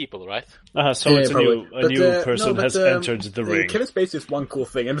 3 people, right? So it's a new person has entered the ring. Kevin Spacey is one cool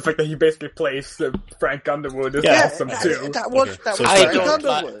thing, and the fact that he basically plays Frank Underwood is awesome too. That was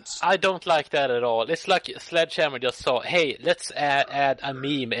I don't like that at all. It's like Sledgehammer just saw, hey, let's add a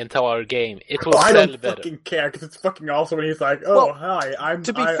meme into our game. It will I sell don't better. fucking care, because it's fucking awesome when he's like, hi, I'm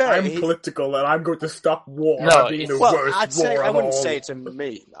political and I'm going to stop war. Being the worst war I of wouldn't all. say it's a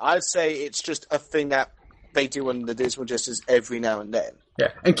meme. I'd say it's just a thing that they do on the Dismal Justice every now and then.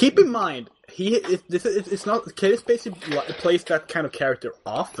 Yeah, and keep in mind, it's not Kevin Spacey plays that kind of character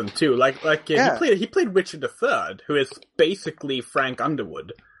often too. He played Richard III, who is basically Frank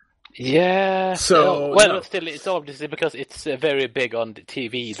Underwood. Yeah. So still, it's obviously because it's very big on the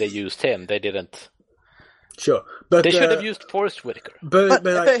TV. They used him. They didn't. Sure, but they should have used Forrest Whitaker. But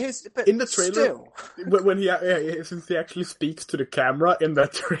in the trailer, still. when since he actually speaks to the camera in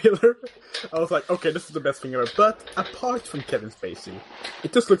that trailer, I was like, okay, this is the best thing ever. But apart from Kevin Spacey,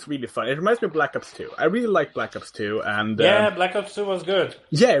 it just looks really fun. It reminds me of Black Ops 2. I really like Black Ops 2, and Black Ops 2 was good.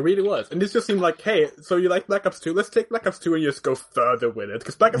 Yeah, it really was. And this just seemed like, hey, so you like Black Ops 2? Let's take Black Ops 2 and just go further with it,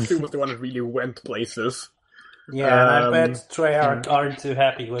 because Black Ops 2 was the one that really went places. Yeah, and I bet Treyarch aren't too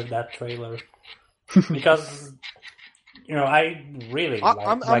happy with that trailer. Because, I really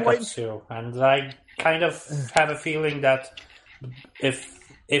like Black Ops 2, and I kind of have a feeling that if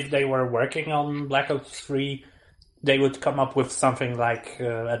they were working on Black Ops 3, they would come up with something like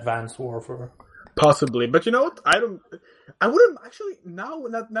Advanced Warfare. Possibly, but you know what? I wouldn't actually, now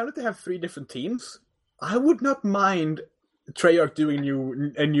that they have 3 different teams, I would not mind Treyarch doing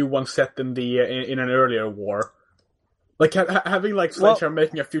a new one set in in an earlier war. Like having Sledgehammer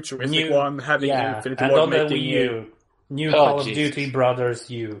making a futuristic one, having Infinity Ward making Wii U, new Call of Duty Brothers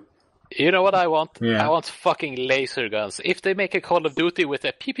U. You know what I want? Yeah. I want fucking laser guns. If they make a Call of Duty with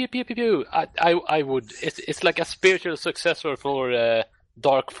a pew pew pew pew pew, I would. It's like a spiritual successor for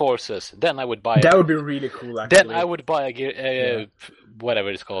Dark Forces. Then I would buy it. That would be really cool, actually. Then I would buy whatever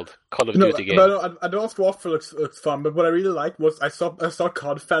it's called, Call of Duty game. But Advanced Warfare looks fun, but what I really liked was I saw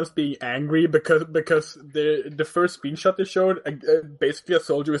COD fans being angry because the first screenshot they showed, basically a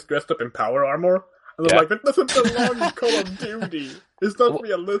soldier was dressed up in power armor. And I'm like, that doesn't belong in Call of Duty. It's not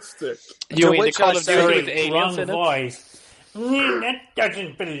realistic. You mean the Call of Duty with aliens wrong in it? voice. That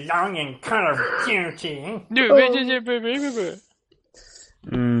doesn't belong in Call of Duty.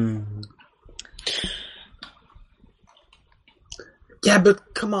 Yeah,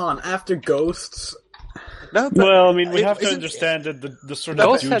 but come on, after Ghosts... No, well, I mean, we have to understand that the sort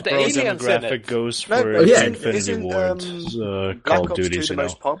of dude bro demographic goes for Infinity Ward, Call of Duty, the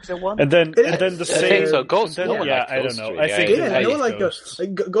most popular one. And then the same. I think so. Ghost. I don't know. I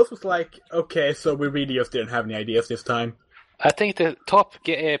think Ghost was like, okay, so we really just didn't have any ideas this time. I think the top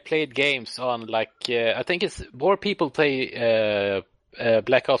played games on I think it's more people play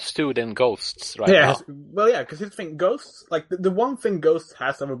Black Ops 2 than Ghosts right now. Well, yeah, because here's the thing, Ghosts, the one thing Ghosts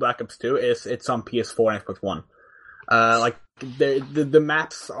has over Black Ops 2 is it's on PS4 and Xbox One. The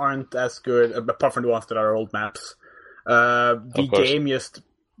maps aren't as good, apart from the ones that are old maps. The game just,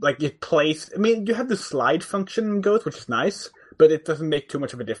 it plays, I mean, you have the slide function in Ghosts, which is nice, but it doesn't make too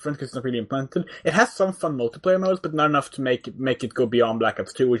much of a difference because it's not really implemented. It has some fun multiplayer modes, but not enough to make it go beyond Black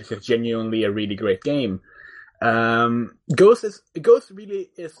Ops 2, which is genuinely a really great game. Ghost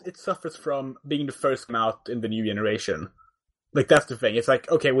really it suffers from being the first come out in the new generation. That's the thing. It's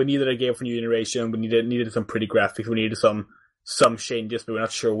okay, we needed a game for new generation, we needed some pretty graphics, we needed some changes, but we're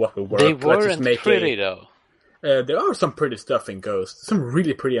not sure what will work. They weren't pretty though. There are some pretty stuff in Ghosts. Some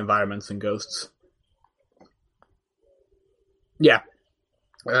really pretty environments in Ghosts. Yeah.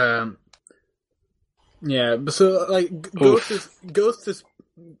 Yeah, but so Ghost is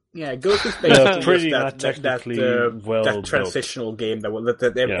Yeah, Ghost is basically pretty just not technically well that transitional game that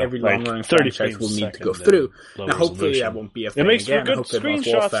every like long-running 30 franchise will frames need to second go through. low Now, hopefully resolution. that won't be a thing makes for again. good Hopefully Modern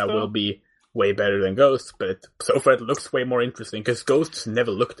screenshots, Warfare though. will be way better than Ghost, but so far it looks way more interesting, because Ghosts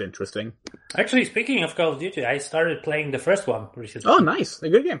never looked interesting. Actually, speaking of Call of Duty, I started playing the first one recently. Oh, nice. A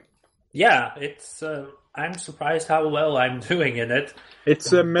good game. Yeah, it's... I'm surprised how well I'm doing in it.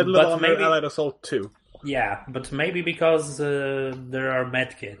 It's a Medal of But Honor maybe- Allied Assault 2. Yeah, but maybe because there are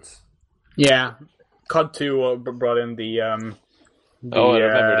medkits. Yeah. COD 2 brought in the I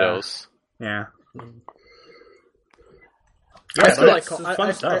remember those. Yeah. Yeah, I still like. it's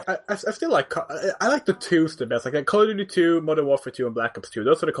fun stuff. I still like. I like the 2s the best. Like Call of Duty 2, Modern Warfare 2, and Black Ops 2.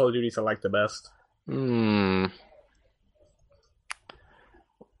 Those are the Call of Duties I like the best.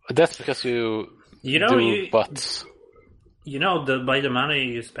 That's because you butts. You know, by the money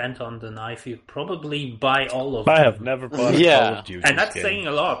you spent on the knife, you probably buy all of them. I have never bought a Call of Duty And that's game. saying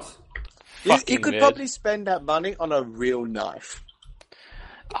a lot. You could probably spend that money on a real knife.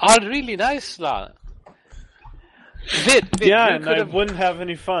 Are really nice, Lan. Vid, and I wouldn't have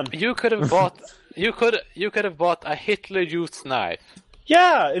any fun. You could have bought. You could have bought a Hitler Youth knife.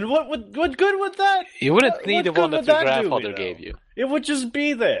 Yeah, and what good would that? You wouldn't need the what one good that would your that do me, grandfather though? gave you. It would just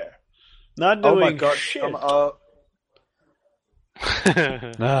be there, not doing Oh my god! shit. Oh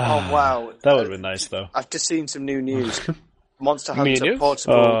wow! That would have been nice, though. I've just seen some new news. Monster Me Hunter news?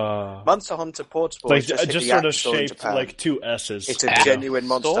 Portable. Monster Hunter Portable. Like just hit the sort App of Store in shaped Japan. like two S's. It's a genuine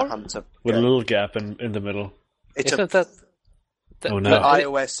Monster Store? Hunter. with Yeah. a little gap in the middle. It's Isn't that? Oh, no. the but-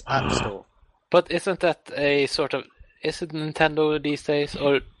 iOS App Store. But isn't that a sort of? Is it Nintendo these days,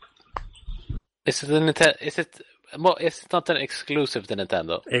 or is it a Nintendo? Is it not an exclusive to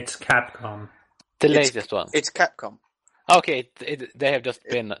Nintendo? It's Capcom. The latest one. It's Capcom. Okay, they have just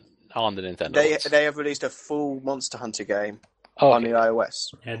been on the Nintendo. ones. They have released a full Monster Hunter game Okay. on the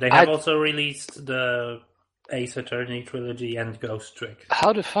iOS. Yeah, they have also released the Ace Attorney trilogy and Ghost Trick.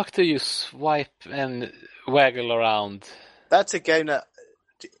 How the fuck do you swipe and waggle around? That's a game that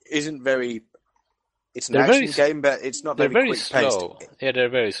isn't very. It's an They're action very game, but it's not They're very very quick paced. slow. Yeah, they're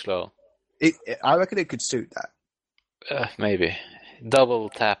very slow. I reckon it could suit that. Maybe. Double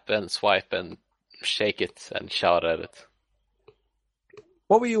tap and swipe and shake it and shout at it.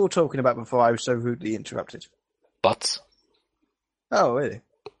 What were you all talking about before I was so rudely interrupted? But Oh, really?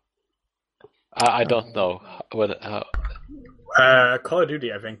 I don't know. Call of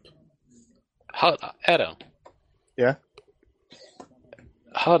Duty, I think. Adam, Yeah.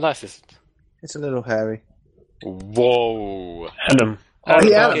 how nice is it? It's a little hairy. Whoa. Adam,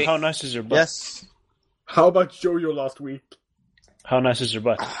 yeah. Adam, how nice is your butt? Yes. How about Jojo last week? How nice is your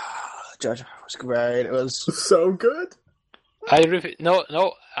butt? Judge was great. It was. So good.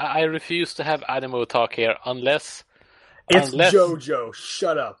 I refuse to have Animo talk here unless It's Jojo.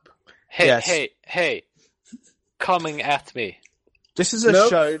 Shut up. Hey, coming at me. This is a Nope,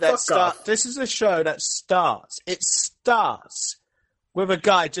 show that fuck off. This is a show that starts. It starts with a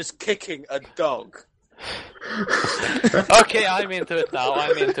guy just kicking a dog. Okay, I'm into it now.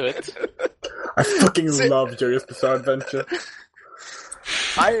 I'm into it. I fucking love Jojo's Bizarre Adventure.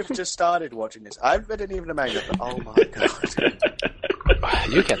 I have just started watching this. I haven't read any of the manga, but oh my god.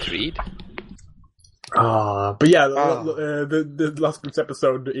 You can't read. But yeah, the last week's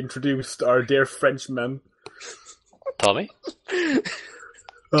episode introduced our dear Frenchman, Tommy?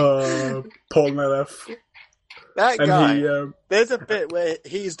 Paul Nelef. That And guy, he, there's a bit where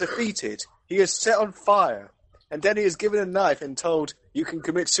he is defeated. He is set on fire. And then he is given a knife and told, you can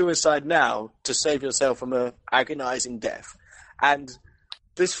commit suicide now to save yourself from an agonizing death. And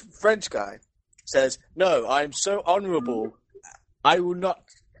this French guy says, no, I am so honorable. I will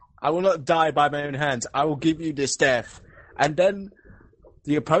not die by my own hands. I will give you this death. And then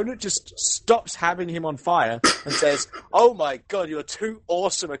the opponent just stops having him on fire and says, oh my god, you're too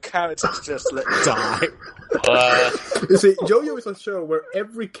awesome a character to just let die. You see, Jojo is a show where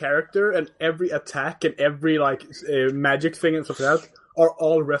every character and every attack and every magic thing and stuff like that are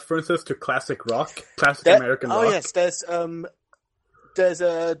all references to classic rock, classic American rock. Oh yes, there's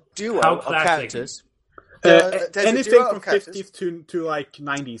a duo How of classic? characters. There's a Anything duo from of characters. 50s to like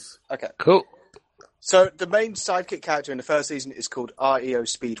 90s. Okay. Cool. So the main sidekick character in the first season is called REO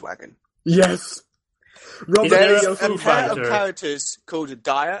Speedwagon. Yes. Robert There's Leo a pair of Speedwagon. characters called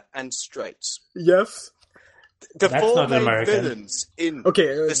Dyer and Straits. Yes. The That's four not main American. villains in Okay,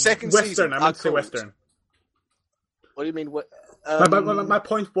 the second Western. season I are meant to say called- Western. What do you mean? My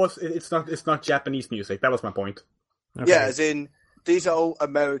point was it's not Japanese music. That was my point. Okay. Yeah, as in these are all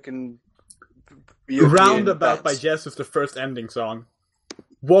American. European Roundabout by bands. Jess is the first ending song.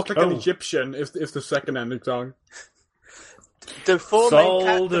 Walk Like an Oh. Egyptian is the second ending song. The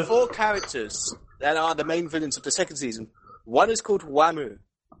four characters that are the main villains of the second season. One is called Wamu.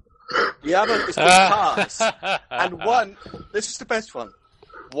 The other is called Cars. And one, this is the best one.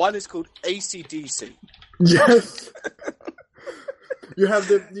 One is called AC/DC. Yes.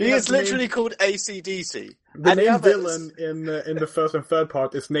 He is literally called AC/DC. The main villain in the first and third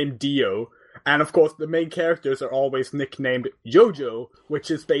part is named Dio, and of course the main characters are always nicknamed JoJo,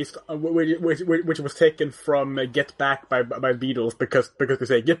 which is based on which was taken from Get Back by Beatles because they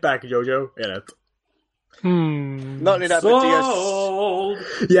say Get Back JoJo in it. Not only that, but Dio.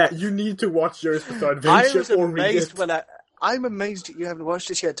 Yeah, you need to watch Jojo's Bizarre Adventure or read it. I'm amazed that you haven't watched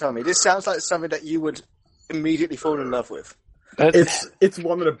this yet, Tommy. This sounds like something that you would immediately fall in love with. It's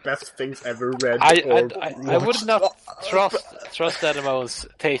one of the best things ever read. I would not trust Adamo's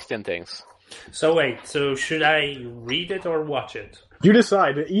taste in things. So wait, should I read it or watch it? You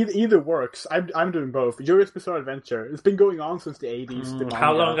decide. Either works. I'm doing both. Jojo's Bizarre Adventure. It's been going on since the 80s.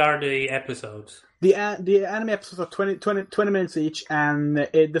 How long are the episodes? The anime episodes are 20 minutes each, and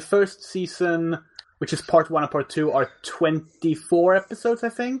the first season, which is part 1 and part 2, are 24 episodes, I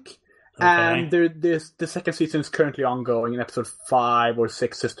think. Okay. And the second season is currently ongoing, and episode 5 or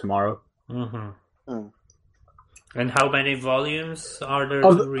 6 is tomorrow. Mm-hmm. And how many volumes are there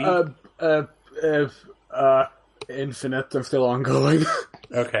to read? Infinite and still ongoing.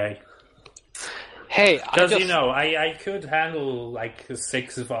 Okay. Hey, because I could handle like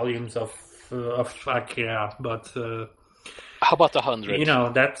 6 volumes of Akira, but how about 100?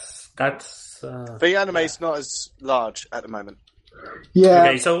 That's the anime is not as large at the moment. Yeah.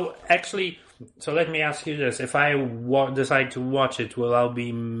 Okay, so let me ask you this: if I decide to watch it, will I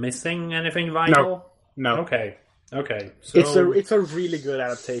be missing anything vital? No. Okay. So it's a really good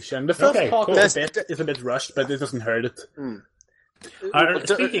adaptation. The first part is a bit rushed, but it doesn't hurt it.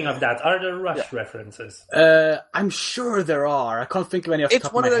 Speaking of that, are there Rush references? I'm sure there are. I can't think of any off the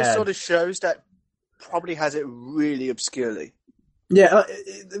top of my head. It's one of those sort of shows that probably has it really obscurely. Yeah,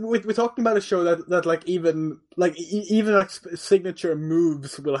 we're talking about a show that like even signature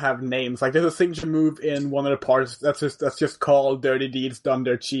moves will have names. Like there's a signature move in one of the parts that's just called "Dirty Deeds Done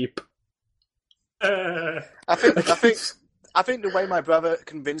Dirt Cheap." I think the way my brother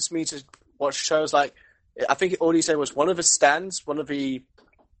convinced me to watch shows like, I think all he said was one of the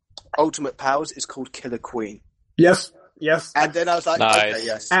ultimate powers is called Killer Queen. Yes. And then I was like, nice. Okay,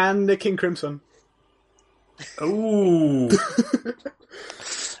 yes. And the King Crimson. Ooh.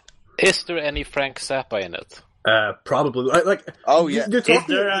 Is there any Frank Zappa in it? Probably. Oh yeah. Is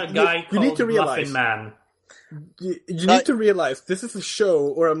there a guy called Muffin Man? You need to realize this is a show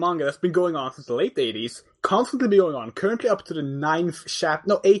or a manga that's been going on since the late 80s, constantly been going on, currently up to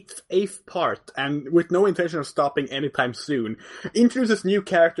the eighth part, and with no intention of stopping anytime soon. Introduces new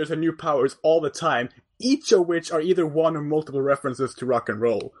characters and new powers all the time, each of which are either one or multiple references to rock and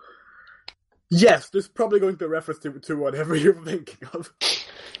roll. Yes, there's probably going to be a reference to whatever you're thinking of.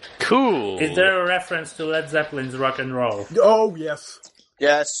 Cool. Is there a reference to Led Zeppelin's Rock and Roll? Oh, yes.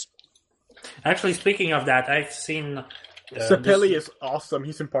 Yes. Actually, speaking of that, I've seen... Zeppeli is awesome.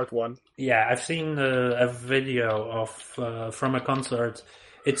 He's in part 1. Yeah, I've seen a video of from a concert.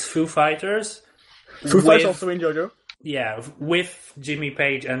 It's Foo Fighters. Foo Fighters also in JoJo? Yeah, with Jimmy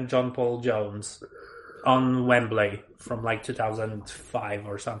Page and John Paul Jones on Wembley from like 2005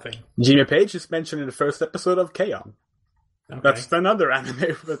 or something. Jimmy Page is mentioned in the first episode of K-On! Okay. That's another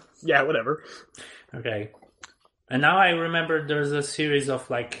anime, but yeah, whatever. Okay. And now I remember there's a series of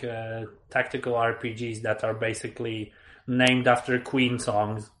like tactical RPGs that are basically named after Queen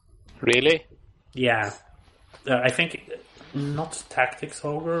songs. Really? Yeah. I think not Tactics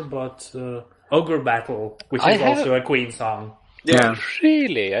Ogre, but Ogre Battle, which is also a Queen song. Yeah.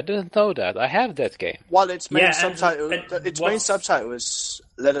 Really? I didn't know that. I have that game. Well, its main subtitle is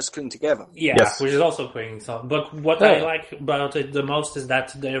Let Us Cling Together. Yeah, yes. Which is also a Queen song. But what I like about it the most is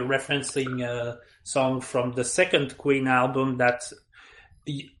that they're referencing a song from the second Queen album that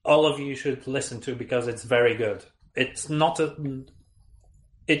all of you should listen to because it's very good. It's not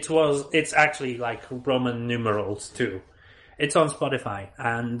it's actually like Roman numerals too. It's on Spotify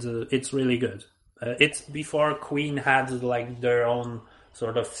and it's really good. It's before Queen had like their own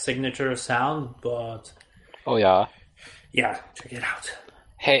sort of signature sound, but oh yeah, check it out.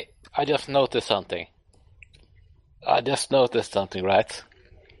 Hey, I just noticed something. Right?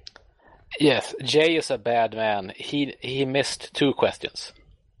 Yes, Jay is a bad man. He missed 2 questions.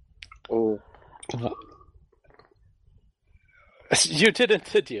 Oh. You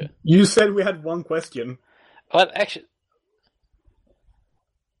didn't, did you? You said we had 1 question. Well, actually,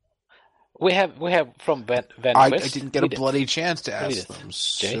 we have from Van I didn't get a bloody chance to ask them.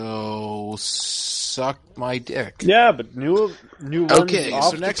 So suck my dick. Yeah, but new ones Okay, off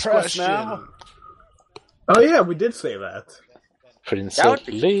so the next press question. now. Oh yeah, we did say that. That would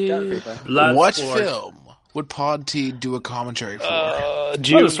be fun. Bloodsport. Film would Pod T do a commentary for? Well,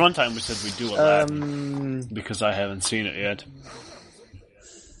 this one time we said we'd do Aladdin because I haven't seen it yet.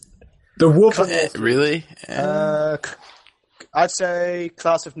 The Wolf of Wall Street. Really? I'd say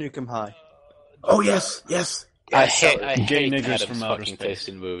Class of Nukem High. Oh yes, yes. I hate Gay niggers Adam's from outer fucking space. taste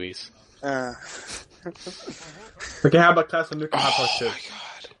in movies. Okay, how about Class of Nukem High Part 2?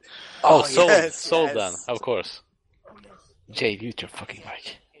 Oh, sold, yes, sold yes. then, of course. Jay, mute your fucking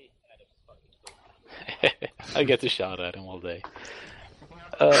mic. I get to shout at him all day.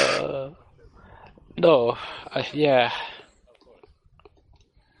 No, yeah.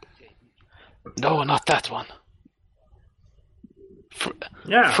 No, not that one.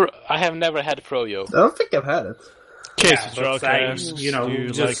 I have never had Froyo. I don't think I've had it. Cases But saying, you know, do you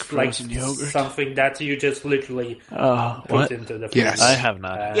just like frozen yogurt? something that you just literally Oh, put what? into the food. Yes. I have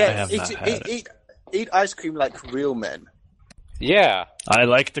not. I Yeah, have not had it. eat ice cream like real men. Yeah, I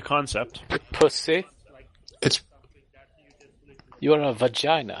like the concept. pussy. It's You are a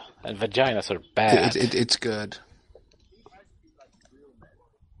vagina, and vaginas are bad. it's good.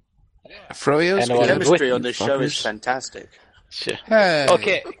 Froyo's And what- good. Chemistry on this show is Fuckers. fantastic. Sure. Hey,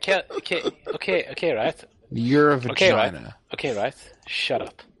 Okay, right? you're a Okay, right? vagina. Okay, right? Shut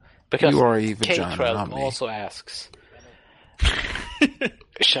up. Because You are a vagina, K-12 not me. also asks.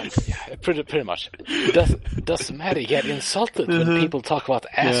 Shut up. Yeah, pretty much. Does Maddie get insulted when people talk about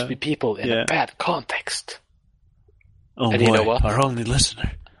Aspie people in a bad context? Oh And boy, you know what? our only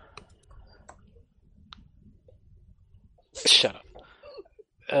listener. Shut up.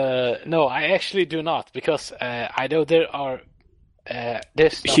 No, I actually do not, because I know there are.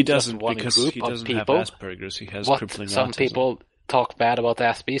 There's not He just doesn't one because group he of doesn't people. have Asperger's. He has What crippling some autism. people talk bad about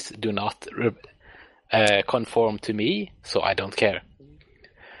Aspies do not conform to me, so I don't care.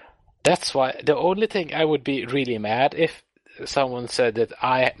 That's why the only thing I would be really mad if someone said that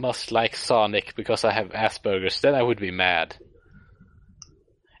I must like Sonic because I have Asperger's, then I would be mad.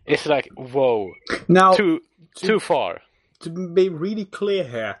 It's like, whoa, Now, too far. to be really clear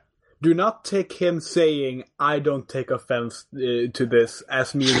here, do not take him saying "I don't take offense to this"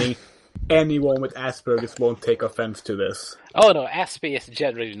 as meaning anyone with Asperger's won't take offense to this. Oh no, Aspie is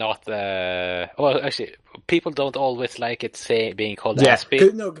generally not. Well, actually, people don't always like it being called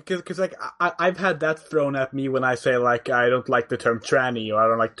Aspie. Because like I've had that thrown at me when I say like I don't like the term tranny or I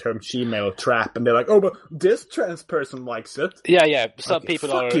don't like the term she-male or trap, and they're like, oh, but this trans person likes it. Yeah. Some Okay, people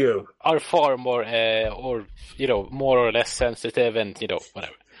fuck you. are far more, or more or less sensitive, and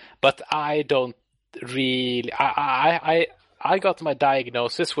whatever. But I don't really. I got my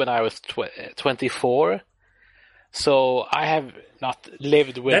diagnosis when I was 24, so I have not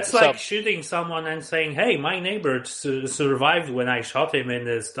lived with. That's like shooting someone and saying, "Hey, my neighbor survived when I shot him in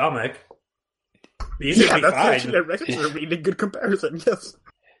the stomach." You should be that's fine. actually a really good comparison. Yes.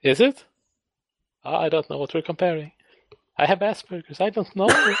 Is it? I don't know what we're comparing. I have Asperger's. I don't know.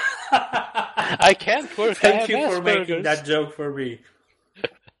 I can't work. Thank I have you for Asperger's. making that joke for me.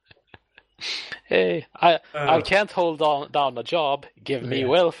 Hey, I can't hold down a job. Give me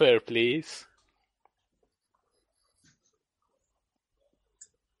welfare, please.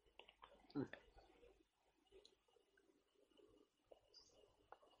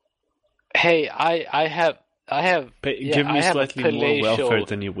 Hey, I have. Give me slightly more welfare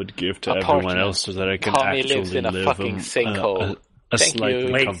than you would give to everyone else, so that I can Tommy actually lives in a live fucking sinkhole. a Thank slightly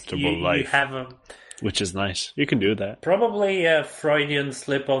you. Wait, comfortable you life, have which is nice. You can do that. probably a Freudian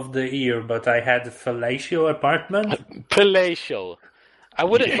slip of the ear, but I had a fellatio apartment. Palatial. I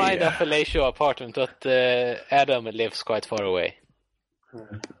wouldn't mind a palatial apartment, but Adam lives quite far away.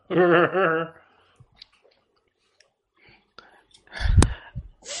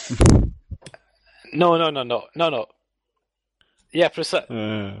 No. Yeah,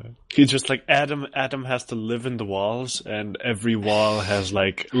 He's just like Adam. Adam has to live in the walls, and every wall has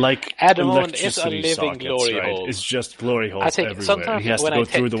like Adam Owen electricity is a living sockets, glory right? hole. It's just glory holes I think everywhere. sometimes He has to when go I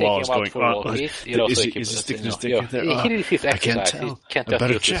through the take walls, him going, out for walks, is he sticking his dick in there? He needs I can't exercise. tell. He can't I just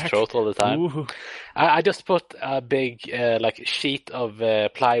better use his check. throat all the time. Ooh. I just put a big sheet of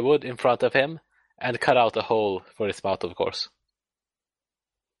plywood in front of him and cut out a hole for his mouth, of course.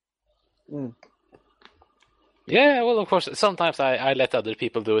 Mm. Yeah, well, of course, sometimes I let other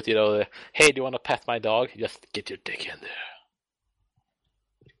people do it, hey, do you want to pet my dog? Just get your dick in there.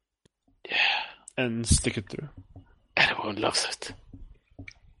 Yeah. And stick it through. Everyone loves it.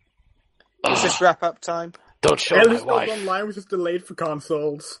 Is this wrap-up time? Don't show my Elder Scrolls wife. Online was just delayed for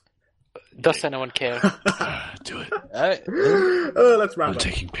consoles. Does anyone care? Do it. Let's wrap I'm up.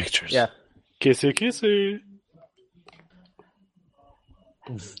 taking pictures. Yeah. Kissy, kissy.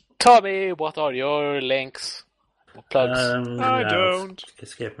 Tommy, what are your links? Plugs. I don't.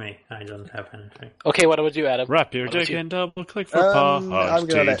 Skip me. I don't have anything. Okay, what about you, Adam? Wrap your dick and double click for I'm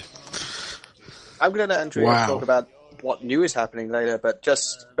gonna let Andrea talk about what new is happening later, but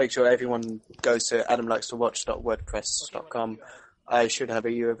just make sure everyone goes to adamlikestowatch.wordpress.com. I should have a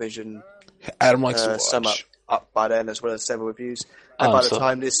Eurovision Adam likes to watch. sum up by then, as well as several reviews. And by the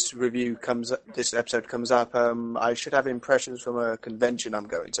time this episode comes up, I should have impressions from a convention I'm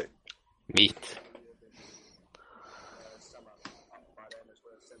going to. Meat.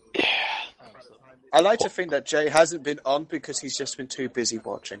 Yeah. I like to think that Jay hasn't been on because he's just been too busy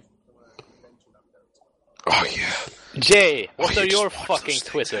watching. Oh, yeah. Jay, what are your fucking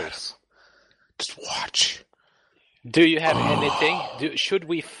Twitters? Just watch. Do you have anything? Should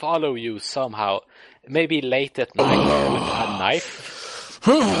we follow you somehow? Maybe late at night with a knife?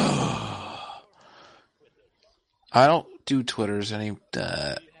 I don't do Twitters any...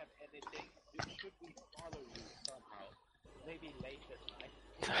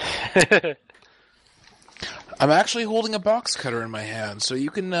 I'm actually holding a box cutter in my hand, so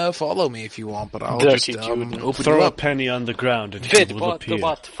you can follow me if you want, but I'll just open throw you a up. penny on the ground and he will appear.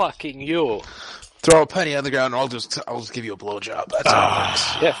 What fucking you? Throw a penny on the ground and I'll just give you a blowjob. That's how it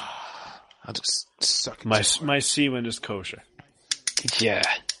works. Yeah. I'll just suck it. My semen is kosher. Yeah.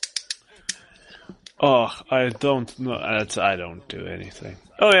 Oh, I don't know. I don't do anything.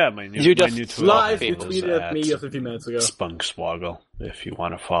 Oh yeah, my new Twitter live. You handle is tweeted at me just a few minutes ago. Spunkswoggle. If you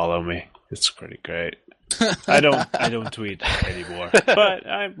want to follow me, it's pretty great. I don't tweet anymore, but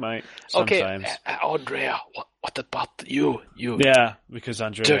I might sometimes. Okay, Andrea, what about you? Yeah, because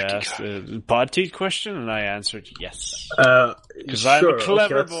Andrea asked the pod teat question, and I answered yes. Because I'm a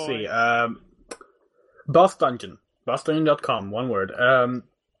clever boy. See. Boss Dungeon, bossdungeon.com, one word.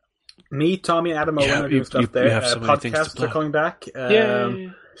 Me, Tommy, and Adam Owen are doing stuff there. Podcasts are coming back.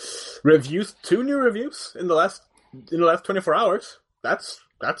 Reviews, 2 new reviews in the last 24 hours. That's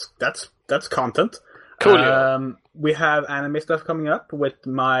content. Cool. We have anime stuff coming up with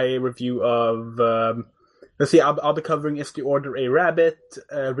my review of. Let's see. I'll be covering Is the Order a Rabbit,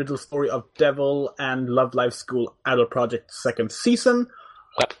 Riddle Story of Devil, and Love Live School Adult Project 2nd season.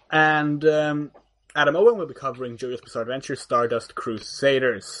 Yep. And Adam Owen will be covering JoJo's Bizarre Adventure Stardust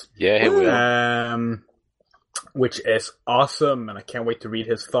Crusaders. Yeah, he will. Which is awesome, and I can't wait to read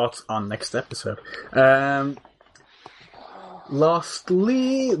his thoughts on next episode.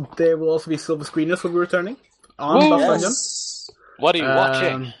 Lastly, there will also be Silver Screeners will be returning on Boss Dungeon. What are you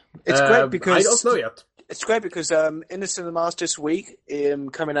watching? It's great because I don't know yet. It's great because in the cinemas this week,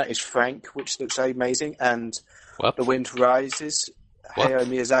 coming out is Frank, which looks amazing, and The Wind Rises, Hayao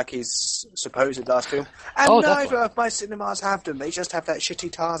Miyazaki's supposed last film. And neither of my cinemas have them. They just have that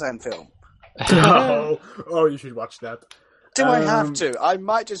shitty Tarzan film. Oh, you should watch that. Do I have to? I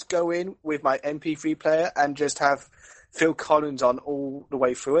might just go in with my MP3 player and just have Phil Collins on all the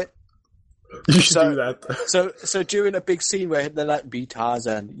way through it. You should do that. So during a big scene where they're like, "Be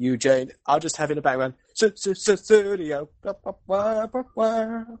Tarzan, you Jane," I'll just have in the background, and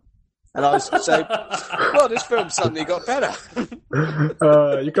I'll just say, "Well, this film suddenly got better."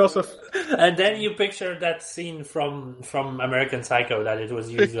 You can also, and then you picture that scene from American Psycho that it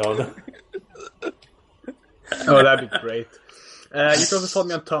was used on. Oh, that'd be great. You can also follow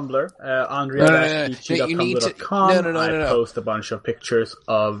me on Tumblr, andrea.tumblr.com. I post a bunch of pictures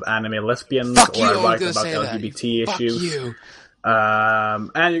of anime lesbians, I write about LGBT issues.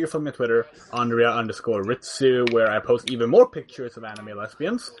 And you can follow me on Twitter, Andrea_Ritsu, where I post even more pictures of anime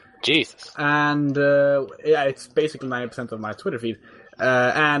lesbians. Jesus. And, it's basically 90% of my Twitter feed.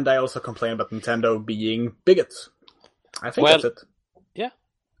 And I also complain about Nintendo being bigots. I think that's it. Yeah.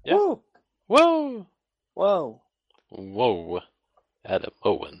 Whoa. Adam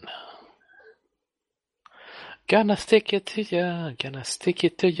Owen. Gonna stick it to you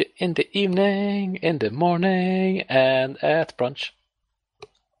in the evening, in the morning, and at brunch.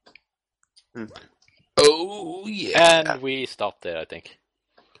 Oh, yeah. And we stopped there, I think.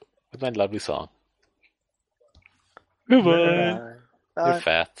 With my lovely song. Goodbye. You're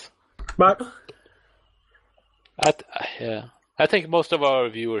fat. Bye. I think most of our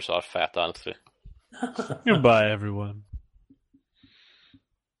viewers are fat, honestly. Goodbye, everyone.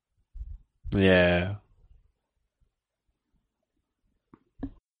 Yeah.